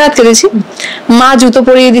এরকম সারা রাত কেঁদেছি। মা জুতো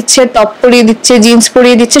পরিয়ে দিচ্ছে, টপ পরিয়ে দিচ্ছে, জিন্স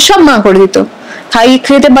পরিয়ে দিচ্ছে, সব মা করে দিত।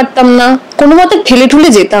 খেতে পারতাম না, কোনো মতে ঠেলে ঠুলে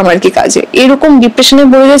যেতাম আর কি কাজে। এরকম ডিপ্রেশনে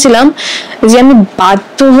পড়ে গেছিলাম যে আমি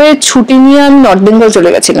বাধ্য হয়ে ছুটি নিয়ে আমি নর্থ বেঙ্গল চলে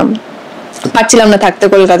গেছিলাম। পারছিলাম না থাকতে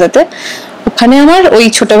কলকাতাতে। ওখানে আমার ওই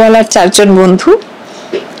ছোটবেলার 4 জন বন্ধু,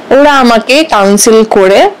 ওরা আমাকে কাউন্সিল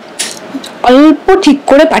করে অল্প ঠিক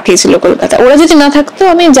করে পাঠিয়েছিল কলকাতা। ওরা যদি না থাকতো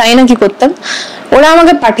আমি জানি না কি করতাম। ওরা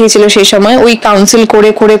আমাকে পাঠিয়েছিল সেই সময়, ওই কাউন্সিল করে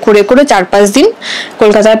করে করে করে 4-5 দিন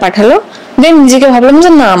কলকাতায় পাঠালো। দেন নিজেকে ভাবলাম যে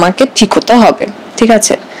না, আমাকে ঠিক হতে হবে, ঠিক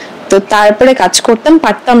আছে। তো তারপরে কাজ করতাম,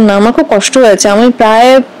 পারতাম না, আমার খুব কষ্ট হয়েছে। আমি প্রায়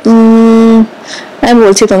আমি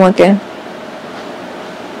বলছি তোমাকে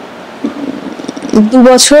 2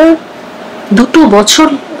 বছর,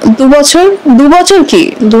 2 বছর কি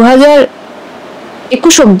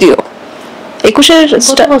 2021 অব্দিও, 21-এর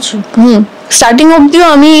স্টার্টিং অব্দিও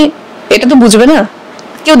আমি, এটা তো বুঝবে না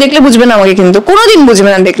কেউ, দেখলে বুঝবে না আমাকে, কিন্তু কোনোদিন বুঝবে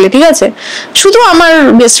না দেখলে, ঠিক আছে। শুধু আমার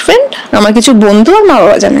বেস্ট ফ্রেন্ড, আমার কিছু বন্ধু আর মা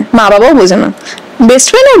বাবা জানে, মা বাবাও বোঝে না। বেস্ট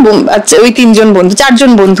ফ্রেন্ড আর আচ্ছা ওই 3 জন বন্ধু, 4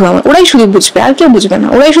 জন বন্ধু আমার, ওরাই শুধু বুঝবে, আর কেউ বুঝবে না।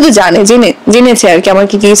 ওরাই শুধু জেনেছে আর কি আমার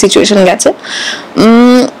কি কি সিচুয়েশন গেছে।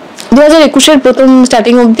 2021-এর প্রথম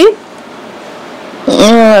স্টার্টিং অব্দি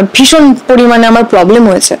ভীষণ পরিমাণে আমার প্রবলেম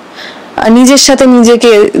হয়েছে নিজের সাথে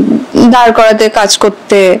নিজেকে দাঁড় করাতে, কাজ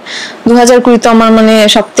করতে। 2020 তো আমার মানে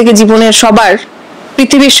সব থেকে জীবনের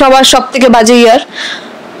পৃথিবীর সবার সব থেকে বাজে ইয়ার।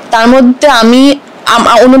 তার মধ্যে আমি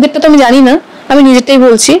অন্যদেরটা তো আমি জানি না, আমি নিজেরটাই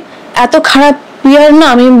বলছি, এত খারাপ ইয়ার না,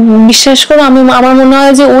 আমি বিশ্বাস করো, আমার মনে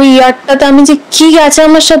হয় যে ওই ইয়ারটাতে আমি যে কি গেছে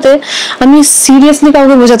আমার সাথে, আমি সিরিয়াসলি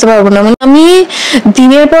কাউকে বোঝাতে পারবো না। মানে আমি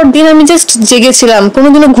দিনের পর দিন আমি জাস্ট জেগেছিলাম,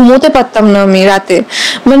 কোনোদিনও ঘুমোতে পারতাম না আমি রাতে।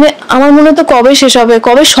 মানে আমার মনে হতো কবে শেষ হবে,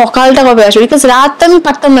 কবে সকালটা কবে আসবে, বিকজ রাত আমি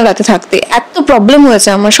পারতাম না রাতে থাকতে। এত প্রবলেম হয়েছে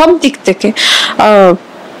আমার সব দিক থেকে,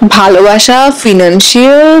 ভালোবাসা,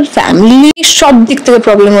 ফিনান্সিয়াল, ফ্যামিলি, সব দিক থেকে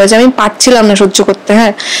প্রবলেম হয়েছে। আমি পারছিলাম না সহ্য করতে।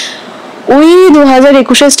 হ্যাঁ, ওই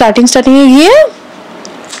 2021-এর স্টার্টিং এ গিয়ে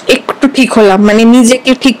একটু ঠিক হলাম, মানে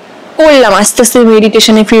নিজেকে ঠিক করলাম আস্তে আস্তে।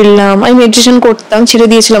 মেডিটেশনে ফিরলাম, আমি মেডিটেশন করতাম, ছেড়ে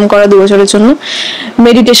দিয়েছিলাম করা 2 বছরের জন্য।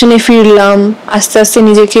 মেডিটেশনে ফিরলাম, আস্তে আস্তে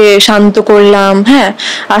নিজেকে শান্ত করলাম। হ্যাঁ,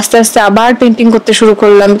 আস্তে আস্তে আবার পেন্টিং করতে শুরু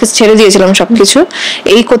করলাম, বিকজ ছেড়ে দিয়েছিলাম সবকিছু।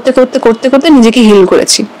 এই করতে করতে করতে করতে নিজেকে হিল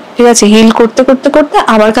করেছি, ঠিক আছে। হিল করতে করতে করতে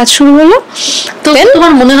আবার কাজ শুরু হলো। তো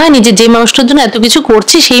তোমার মনে হয় নিজে যে মানুষটার জন্য এত কিছু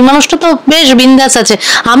করছি, সেই মানুষটা তো বেশ বিন্দাস আছে,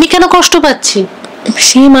 আমি কেন কষ্ট পাচ্ছি?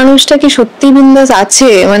 সেই মানুষটা কি সত্যি বিন্দাস আছে?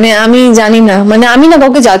 মানে আমি জানি না, মানে আমি না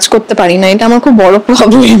কাউকে জাজ করতে পারি না, এটা আমার খুব বড়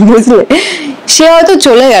প্রবলেম, বুঝলে। সে হয়তো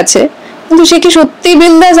চলে গেছে, কিন্তু সে কি সত্যি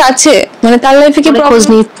বিন্দাস আছে? মানে তার লাইফে কি খোঁজ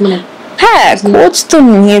নিয়ে? হ্যাঁ, খোঁজ তো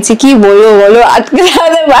নিয়েছি, কি বলো আজকে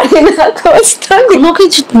পারি না, খোঁজ তো কোনো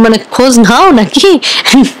কিছু, মানে খোঁজ নাও নাকি?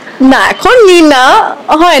 না, এখন নিই না,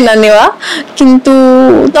 হয় না নেওয়া, কিন্তু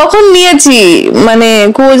তখন নিয়েছি, মানে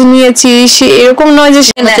খোঁজ নিয়েছি। সে এরকম নয় যে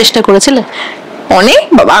সে চেষ্টা করেছিলে অনেক,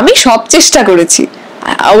 বাবা আমি সব চেষ্টা করেছি,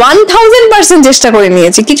 1000% চেষ্টা করে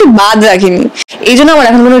নিয়েছি, কিছু বাদ রাখিনি। এই জন্য আমার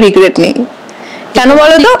এখন কোনো রিগ্রেট নেই। কেন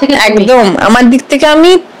বলো তো? একদম আমার দিক থেকে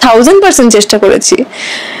আমি 1000% চেষ্টা করেছি,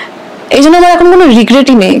 এই জন্য আমার এখন কোনো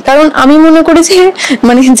রিগ্রেটই নেই। কারণ আমি মনে করি যে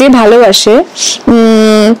মানে যে ভালোবাসে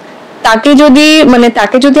তাকে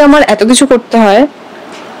যদি আমার এত কিছু করতে হয়,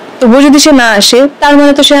 তবুও যদি সে না আসে, তার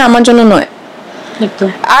মানে তো সে আমার জন্য নয়,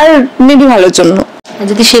 আর মেবি ভালোর জন্য।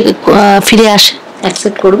 যদি সে ফিরে আসে,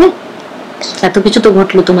 অ্যাকসেপ্ট করবে? এত কিছু তো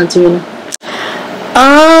ঘটলো তোমার জীবনে,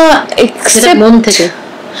 মন থেকে।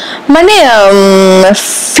 মানে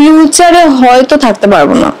ফিউচারে হয়তো থাকতে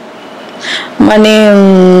পারবো না, মানে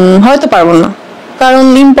হয়তো পারবো না, কারণ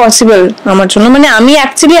ইম্পসিবল আমার জন্য। মানে আমি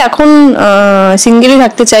অ্যাকচুয়ালি এখন সিঙ্গেলই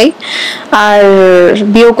থাকতে চাই, আর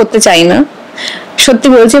বিয়েও করতে চাই না। সত্যি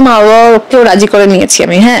বলছি, মা বাবাকেও রাজি করে নিয়েছি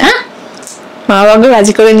আমি। হ্যাঁ, মা বাবাকে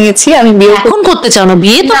রাজি করে নিয়েছি, আমি বিয়ে এখন করতে চাও না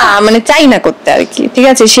বিয়ে? তো না মানে চাই না করতে আর কি, ঠিক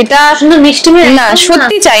আছে সেটা সুন্দর মিষ্টি মেয়ে না,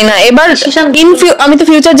 সত্যি চাই না। এবার আমি তো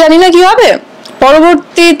ফিউচার জানি না কি হবে,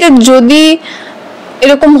 পরবর্তীতে যদি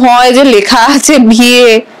এরকম হয় যে লেখা আছে বিয়ে,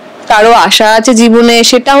 কারো আশা আছে জীবনে,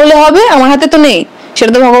 সেটা হলে হবে, আমার হাতে তো নেই,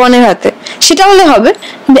 সেটা তো ভগবানের হাতে, সেটা হলে হবে।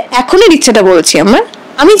 কিন্তু এখনের ইচ্ছেটা বলছি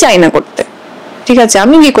আমি চাই না করতে, ঠিক আছে?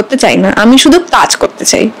 আমি বিয়ে করতে চাই না, আমি শুধু কাজ করতে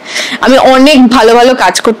চাই, আমি অনেক ভালো ভালো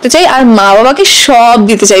কাজ করতে চাই, আর মা বাবাকে সব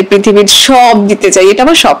দিতে চাই, পৃথিবীর সব দিতে চাই, এটা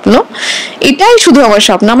আমার স্বপ্ন, এটাই শুধু আমার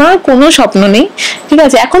স্বপ্ন, আমার আর কোনো স্বপ্ন নেই, ঠিক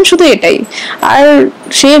আছে? এখন শুধু এটাই। আর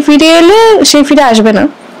সে ফিরে এলে সে ফিরে আসবে না,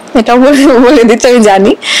 এটাও বলে দিতে আমি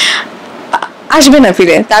জানি, আসবে না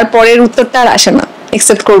ফিরে, তারপরের উত্তরটা আর আসে না,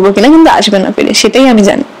 একসেপ্ট করবো কিনা, কিন্তু আসবে না ফিরে, সেটাই আমি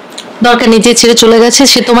জানি। দরকার নিজে ছেড়ে চলে গেছে,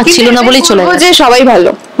 সে তোমার ছিল না বলেই চলে গেছে। যে সবাই ভালো,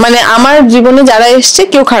 মানে আমার জীবনে যারা এসছে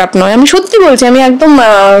কেউ খারাপ নয়, আমি সত্যি বলছি, আমি একদম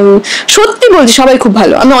সত্যি বলছি, সবাই খুব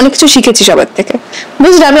ভালো, আমি অনেক কিছু শিখেছি সবার থেকে,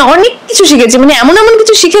 বুঝলে? আমি অনেক কিছু শিখেছি, মানে এমন এমন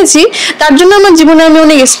কিছু শিখেছি, তার জন্য আমার জীবনে আমি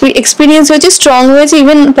অনেক এক্সপিরিয়েন্স হয়েছে, স্ট্রং হয়েছে,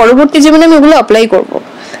 ইভেন পরবর্তী জীবনে আমি ওগুলো অ্যাপ্লাই করবো।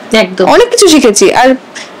 একদম অনেক কিছু শিখেছি, আর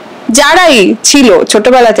যারাই ছিল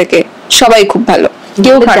ছোটবেলা থেকে সবাই খুব ভালো,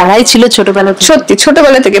 কেউ যারাই ছিল ছোটবেলা থেকে, সত্যি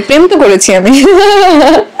ছোটবেলা থেকে প্রেম তো করেছি আমি,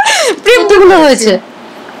 প্রেম তো গুলো হয়েছে,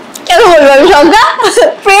 কেন বলবো আমি সংখ্যা,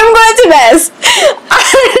 প্রেম করেছি ব্যাস,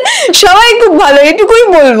 সবাই খুব ভালো, এটুকুই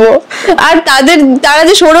বলবো। আর তারা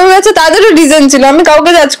যে সরে গেছে তাদেরও রিজন ছিল, আমি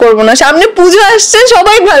কাউকে জাজ করবো না, সামনে পুজো আসছে,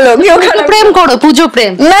 সবাই ভালো, কেউ প্রেম করো, পুজো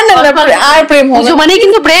প্রেম, না না না, আর প্রেম পুজো মানেই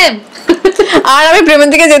কিন্তু প্রেম, আর আমি প্রেমের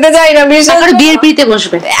দিকে যেতে চাই না, বিয়ের পিড়িতে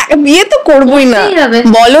বসবে, বিয়ে তো করবোই না,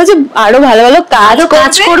 বলো যে আরো ভালো ভালো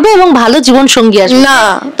কাজ করবে এবং ভালো জীবন সঙ্গী আসবে, না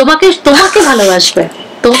তোমাকে ভালোবাসবে,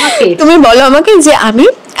 তোমাকে, তুমি বলো আমাকে যে আমি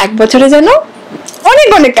 1 বছরে যেন অনেক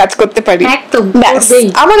অনেক কাজ করতে পারি, একদম ব্যাস,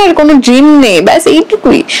 আমার আর কোনো ড্রিম নেই, ব্যাস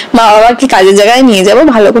এইটুকুই। মা বাবাকে কাজের জায়গায় নিয়ে যাবো,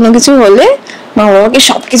 ভালো কোনো কিছু হলে মা বাবাকে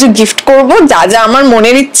সবকিছু গিফট করবো, যা যা আমার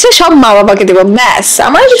মনের ইচ্ছে সব মা বাবাকে দেবো, ব্যাস,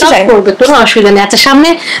 আমার কিছু চাই করবে, কোনো অসুবিধা নেই। আচ্ছা, সামনে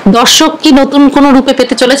দর্শক কি নতুন কোনো রূপে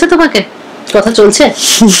পেতে চলেছে তোমাকে, কথা চলছে?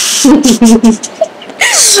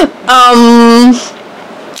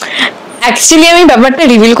 অ্যাকচুয়ালি আমি ব্যাপারটা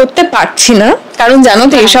রিভিল করতে পারছি না, কারণ জানো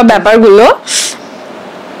তো এইসব ব্যাপারগুলো,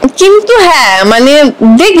 কিন্তু হ্যাঁ মানে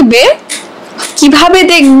দেখবে, কিভাবে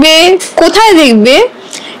দেখবে, কোথায় দেখবে,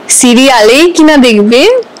 সিরিয়ালেই কিনা দেখবে,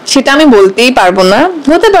 সেটা আমি বলতেই পারবো না,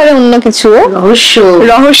 হতে পারে অন্য কিছু,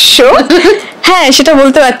 রহস্য হ্যাঁ সেটা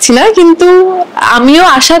বলতে পারছি না, কিন্তু আমিও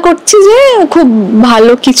আশা করছি যে খুব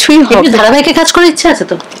ভালো কিছুই হবে। ধারাবাহিকে কাজ করার ইচ্ছা আছে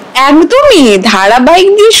তো? একদমই, ধারাবাহিক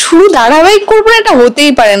দিয়ে শুরু ধারাবাহিক করবো না, এটা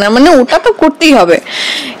হতেই পারে না, মানে ওটা তো করতেই হবে,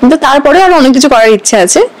 কিন্তু তারপরে আরো অনেক কিছু করার ইচ্ছা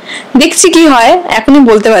আছে, দেখছি কি হয়, এখনই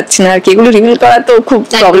বলতে পারছি না আর কি, এগুলো রিভিল করা তো খুব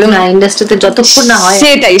প্রবলেম, ইন্ডাস্ট্রিতে যতক্ষণ না হয়,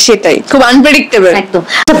 সেটাই খুব আনপ্রেডিক্টেবল একদম।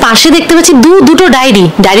 পাশে দেখতে পাচ্ছি দুটো ডায়েরি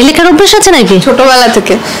লেখার অভ্যাস আছে নাকি? ছোটবেলা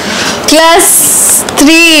থেকে, ক্লাস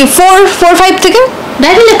 3-4-5 থেকে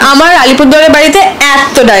ডায়েরি লেখা, আমার আলিপুরদুয়ারের বাড়িতে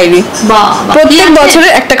এত ডায়েরি, প্রত্যেক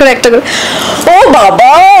বছরের একটা করে। ও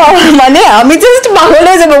বাবা, মানে আমি জাস্ট পাগল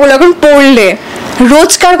হয়ে যাবো ওগুলো এখন পড়লে,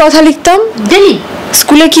 রোজকার কথা লিখতাম, ডেইলি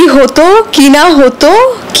স্কুলে কি হতো কি না হতো,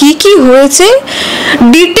 কি হয়েছে,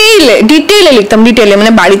 ডিটেইলে লিখতাম,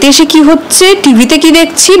 মানে বাড়িতে এসে কি হচ্ছে, টিভিতে কি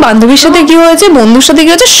দেখছি, বান্ধবীর সাথে কি হয়েছে, বন্ধুর সাথে কি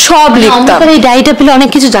হয়েছে, সব লিখতাম। এই ডায়েরিটা পেলে অনেক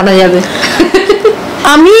কিছু জানা যাবে।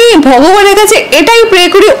 আমি ভগবানের কাছে এটাই প্রে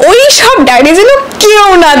করি, ওই সব ডায়েরি যেন কেউ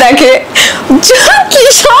না দেখে, কি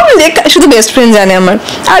সব লেখা শুধু বেস্ট ফ্রেন্ড জানে আমার,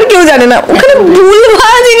 আর কেউ জানে না, ওখানে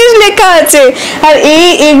ভুলভাল জিনিস লেখা আছে। আর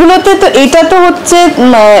এইগুলোতে তো, এটা তো হচ্ছে,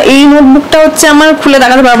 এই নোটবুকটা হচ্ছে আমার, খুলে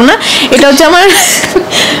দেখাতে পারবো না, এটা হচ্ছে আমার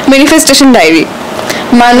ম্যানিফেস্টেশন ডায়েরি,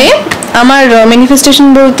 মানে আমার ম্যানিফেস্টেশন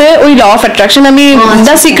বলতে ওই ল অফ অ্যাট্রাকশন, আমি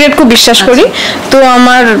দ্য সিক্রেট খুব বিশ্বাস করি, তো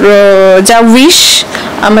আমার যা উইশ,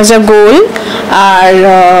 আমার যা গোল, আর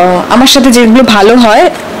আমার সাথে যেগুলো ভালো হয়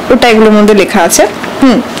ওটা এগুলোর মধ্যে লেখা আছে।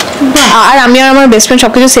 আর আমি আর আমার বেস্ট ফ্রেন্ড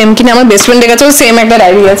সবকিছু সেম কিনা, আমার বেস্ট ফ্রেন্ডের কাছেও সেম একটা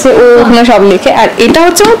ডায়েরি আছে, ও ওখানে সব লেখে, আর এটা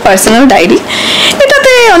হচ্ছে আমার পার্সোনাল ডায়েরি,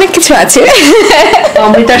 এটাতে অনেক কিছু আছে,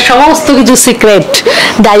 অমৃতার সমস্ত কিছু সিক্রেট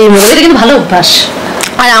ডায়েরির মধ্যে, এটা কিন্তু ভালো অভ্যাস।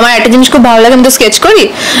 আর আমার একটা জিনিস খুব ভালো লাগে, আমি তো স্কেচ করি,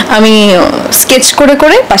 আমি স্কেচ করে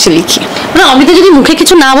করে পাশে লিখি, না অমৃতা যদি মুখে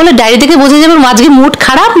কিছু না বলে ডায়েরি থেকে বোঝা যাবে আজকে মুড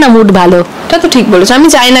খারাপ না মুড ভালো, এটা তো ঠিক বলেছো, আমি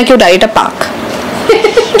চাই না কেউ ডায়েরিটা পাক,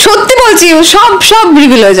 সত্যি বলছি, সব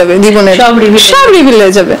রিভিল হয়ে যাবে জীবনে, সব রিভিল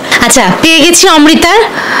হয়ে যাবে। আচ্ছা, পেয়ে গেছি অমৃতার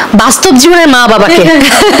বাস্তব জীবনের মা বাবাকে।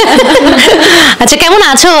 আচ্ছা, কেমন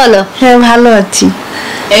আছো বলো? হ্যাঁ ভালো আছি।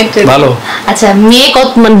 ভালো। আচ্ছা, মেয়ে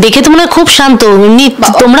দেখে তো মনে হয় খুব শান্ত, এমনি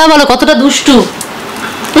তোমরা বলো কতটা দুষ্টু?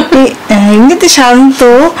 এমনিতে শান্ত,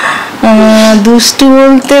 দুষ্টু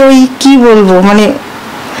বলতে ওই কি বলবো, মানে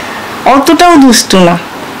অতটাও দুষ্টু না,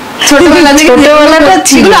 ছোটবেলাটা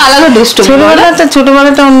ছিল আলাদা দুষ্ট,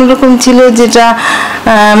 ছোটবেলাটা অন্যরকম ছিল, যেটা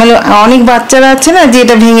মানে অনেক বাচ্চারা আছে না যে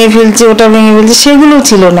এটা ভেঙে ফেলছে ওটা ভেঙে ফেলছে, সেগুলো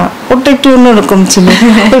ছিল না, ওটা একটু অন্যরকম ছিল।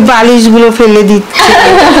 ওই বালিশ গুলো ফেলে দিচ্ছে,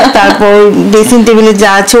 তারপর ড্রেসিং টেবিলে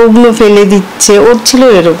যা আছে ওগুলো ফেলে দিচ্ছে, ওর ছিল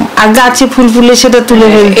এরকম। আর গাছে ফুল ফুলে সেটা তুলে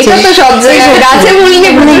ফেলছে,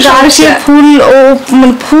 মানে গাছে ফুল, ও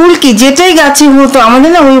মানে ফুল কি যেটাই গাছে হতো আমাদের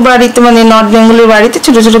না ওই বাড়িতে, মানে নর্থ বেঙ্গলের বাড়িতে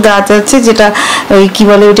ছোট ছোট গাছ আছে, যেটা ওই কি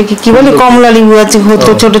বলে ওটাকে কি বলে কমলা লেবু গাছ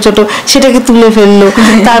হতো ছোট ছোট, সেটাকে তুলে ফেললো।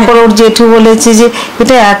 তারপর ওর জেঠু বলেছে যে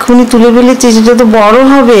এটা এখনই তুলে ফেলেছে, সেটা তো বড়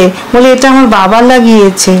হবে, বলে এটা আমার বাবা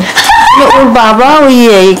লাগিয়েছে। ওর বাবা ওই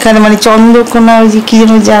এখানে মানে চন্দ্রকোনা ওই যে কি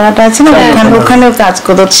যেন জায়গাটা আছে না, ওখানেও কাজ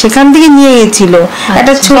করতো, সেখান থেকে নিয়ে গেছিল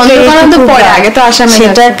একটা ছোট,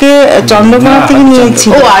 সেটাকে চন্দ্রকোনা থেকে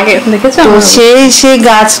নিয়েছিল। তো সেই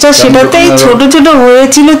গাছটা সেটাতেই ছোট ছোট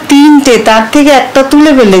হয়েছিল 3টে, তার থেকে একটা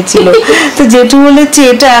তুলে ফেলেছিল। তো জেঠু বলেছে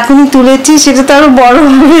এটা এখনই তুলেছি, সেটা তো আরো বড়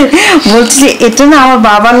হবে, বলছে এটা না আমার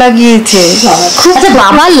বাবা লাগিয়েছে।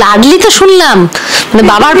 বাবা লাগলি তো শুনলাম, মানে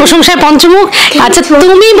বাবার প্রশংসায় পঞ্চমুখ। আচ্ছা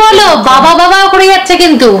তুমি বলো, বাবা বাবা করে যাচ্ছে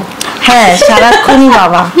কিন্তু। হ্যাঁ, সারাক্ষণই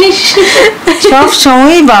বাবা, সব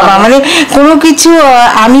সময়ই বাবা, মানে কোনো কিছু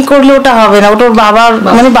আমি করলে ওটা হবে না, ওটা বাবার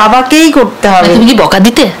মানে বাবাকেই করতে হবে। তুমি কি বকা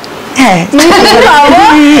দিতে? হ্যাঁ,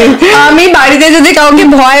 আমি বাড়িতে যদি কাউকে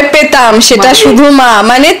ভয় পেতাম সেটা শুধু মা,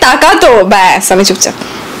 মানে তাকাতো ব্যাস আমি চুপচাপ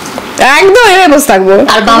একদম এভাবে বসে থাকবো।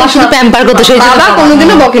 আর বাবা শুধু প্যাম্পার করতো, সেই বাবা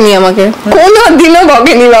কোনোদিনও বকেনি আমাকে, কোনোদিনও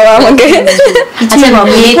বকেনি বাবা আমাকে। আচ্ছা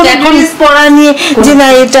এখন পড়া নিয়ে যে না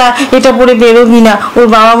এটা পরে বেরোবি না, ওর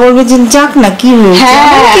বাবা বলবে যে যাক না কি হয়েছে।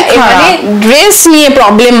 মানে ড্রেস নিয়ে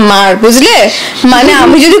প্রবলেম মার, বুঝলে, মানে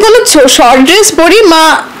আমি যদি কোনো শর্ট ড্রেস পরি, মা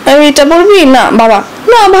এটা পরবি না, বাবা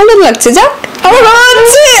না ভালো লাগছে, যাক আমার বাবা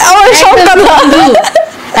আছে, আমার সব কথা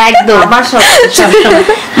একদম।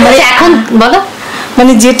 মানে এখন বলো,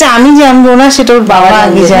 মানে যেটা আমি জানবো না সেটা ওর বাবা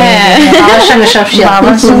আগে জানে,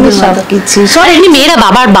 বাবার সঙ্গে সবকিছু। এমনি মেয়েরা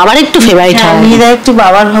বাবার একটু ফেভারিট হয়, মেয়েরা একটু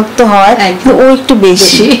বাবার ভক্ত হয়, ও একটু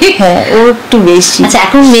বেশি। হ্যাঁ, ও একটু বেশি। আচ্ছা,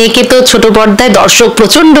 এখন মেয়েকে তো ছোট পর্দায় দর্শক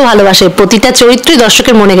প্রচন্ড ভালোবাসে, প্রতিটা চরিত্রই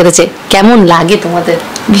দর্শকের মনে গেছে, কেমন লাগে তোমাদের?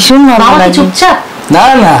 ভীষণ ভালো লাগে। চুপচাপ না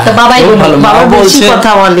না, বাবাই বাবা বেশি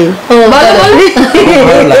কথা বলে।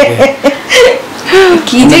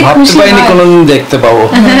 কি যে খুশি পাইনি কোনোদিন দেখতে পাবো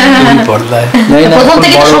পর্দায়। প্রথম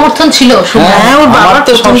থেকে সমর্থন ছিল, হ্যাঁ ওর বাবার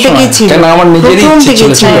তো প্রথম থেকেই ছিল, কেন আমার নিজেরই ইচ্ছে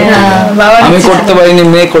ছিল, আমি করতে পারিনি,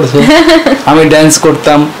 মেয়ে করছে। আমি ড্যান্স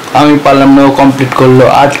করতাম, আমি পারলাম না, ও কমপ্লিট করলো।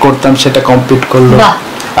 আর্ট করতাম, সেটা কমপ্লিট করলো।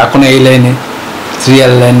 এখন এই লাইনে,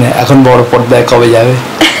 সিরিয়াল লাইনে, এখন বড় পর্দায় কবে যাবে,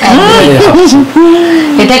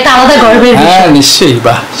 এটা একটা আলাদা গর্বের বিষয়। হ্যাঁ নিশ্চয়ই,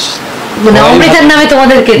 বাহ, মানে অমৃতার নামে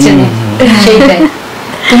তোমাদেরকে চেনে, সেইটাই।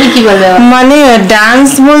 তুমি কি বলবে? মানে ডান্স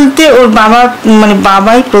বলতে ওর বাবা, মানে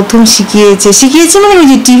বাবাই প্রথম শিখিয়েছে মানে ওই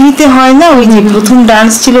যে টিভিতে হয় না, ওই যে প্রথম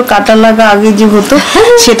ডান্স ছিল কাটা লাগা আগে যে হতো,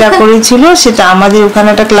 সেটা করেছিল। সেটা আমাদের ওখানে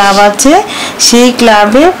একটা ক্লাব আছে, সেই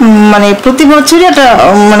ক্লাবে মানে প্রতি বছরই একটা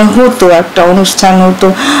মানে হতো, একটা অনুষ্ঠান হতো,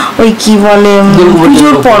 ওই কি বলে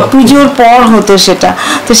পুজোর পর হতো সেটা।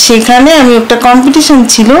 তো সেখানে আমি একটা কম্পিটিশন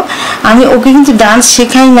ছিল, আমি ওকে কিন্তু ডান্স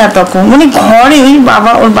শেখাই না তখন, মানে ঘরে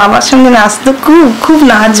ওর বাবার সঙ্গে নাচতো, খুব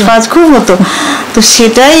নাচ বাজ খুব হতো। তো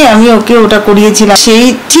সেটাই আমি ওকে ওটা করিয়েছিলাম, সেই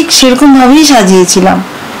ঠিক সেরকম ভাবেই সাজিয়েছিলাম,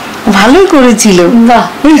 ভালোই করেছিল।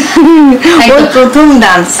 ওর প্রথম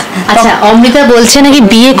ডান্স। আচ্ছা, অমৃতা বলছে নাকি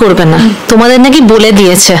বিয়ে করবে না, তোমাদের নাকি বলে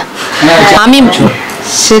দিয়েছে। আমি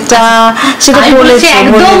সেটা বলেছে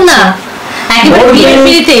একদম না,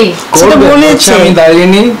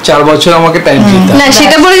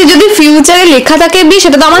 সেটা বলেছে যদি ফিউচারে লেখা থাকে বিয়ে,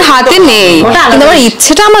 সেটা তো আমার হাতে নেই, কিন্তু আমার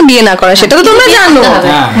ইচ্ছেটা আমার বিয়ে না করা, সেটা তো তোমরা জানো।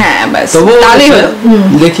 হ্যাঁ ব্যাস, তাহলেই হলো।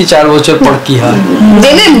 দেখি 4 বছর পর কি হয়।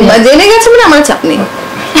 জেনে গেছে মানে আমার চাপ নেই,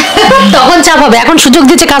 তখন চাপ হবে, এখন সুযোগ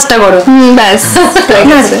দিচ্ছে, কাজটা করো ব্যাস।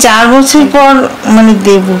 4 বছর পর মানে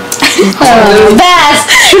দেবো, ব্যাস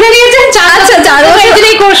শুনে নিয়েছেন। আচ্ছা, 4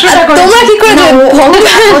 তোমরা কি করে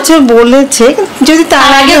বছর বলেছে, যদি তার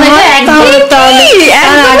আগে হয় তাহলে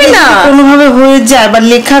কোনোভাবে হয়ে যায় বা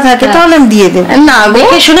লেখা থাকে তাহলে আমি দিয়ে দেবো। না,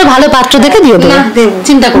 দেখে শুনে ভালো পাত্র দেখে দিয়ে দেবো,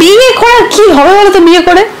 চিন্তা করো। বিয়ে করার কি হবে বলো তো, বিয়ে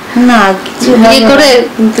করে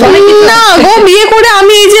বিয়ে করে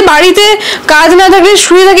আমি এই যে বাড়িতে কাজ না থাকলে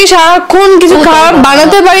শুয়ে থাকি সারাক্ষণ, কিছু খাবার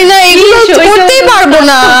বানাতে পারি না, এগুলো করতেই পারবো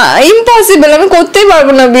না, ইম্পসিবল, আমি করতেই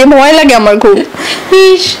পারবো না বিয়ে, ভয় লাগে আমার খুব।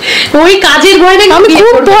 ওই কাজের ভয় নাকি আমি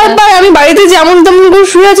খুব ভয় পাই। আমি বাড়িতে যেমন তেমন করে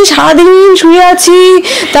শুয়ে আছি, সারাদিন শুয়ে আছি,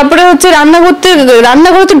 তারপরে হচ্ছে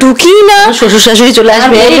রান্নাঘরে তো ঢুকি না, শ্বশুর শাশুড়ি চলে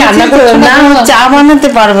আসবে, এই রান্না করছো না, ও চা বানাতে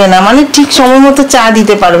পারবে না, মানে ঠিক সময় মতো চা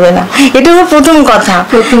দিতে পারবে না। এটা হলো প্রথম কথা,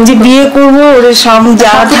 যে বিয়ে করবো ওদের সব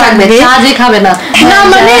যা থাকবে, চা যে খাবে না। না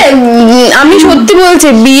মানে আমি সত্যি বলছি,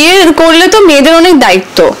 বিয়ে করলে তো মেয়েদের অনেক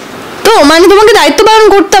দায়িত্ব, তো মানে তোমাকে দায়িত্ব পালন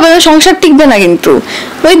করতে হবে, সংসার টিকবে না। কিন্তু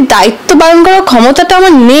ওই দায়িত্ব পালন করার ক্ষমতাটা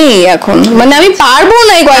আমার নেই এখন, মানে আমি পারবো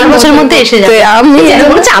না এই কয়েক বছরের মধ্যে এসে যাবে।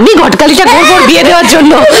 আমি ঘটকালিটা করবো বিয়ে দেওয়ার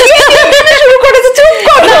জন্য। শুরু করেছে, চুপ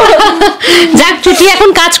করো। যাক চুটি, এখন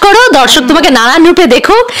কাজ করো, দর্শক তোমাকে নানান রূপে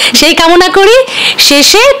দেখো সেই কামনা করি।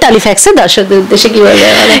 শেষে টলিফ্যাক্সের দর্শকদের উদ্দেশ্যে কি বলবে?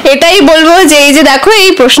 এটাই বলবো যে এই যে দেখো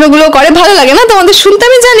এই প্রশ্নগুলো করে, ভালো লাগে না তোমাদের শুনতে?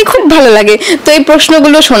 আমি জানি খুব ভালো লাগে। তো এই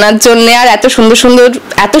প্রশ্নগুলো শোনার জন্য আর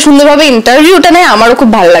এত সুন্দরভাবে ইন্টারভিউটা নেয়, আমারও খুব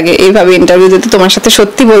ভালো লাগে এইভাবে ইন্টারভিউ দিতে, তোমার সাথে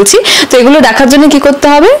সত্যি বলছি। তো এগুলো দেখার জন্য কি করতে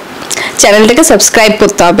হবে? চ্যানেলটাকে সাবস্ক্রাইব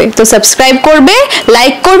করতে হবে। তো সাবস্ক্রাইব করবে,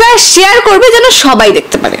 লাইক করবে আর শেয়ার করবে, যেন সবাই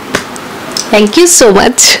দেখতে পারে। Thank you so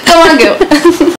much. তোমাকেও।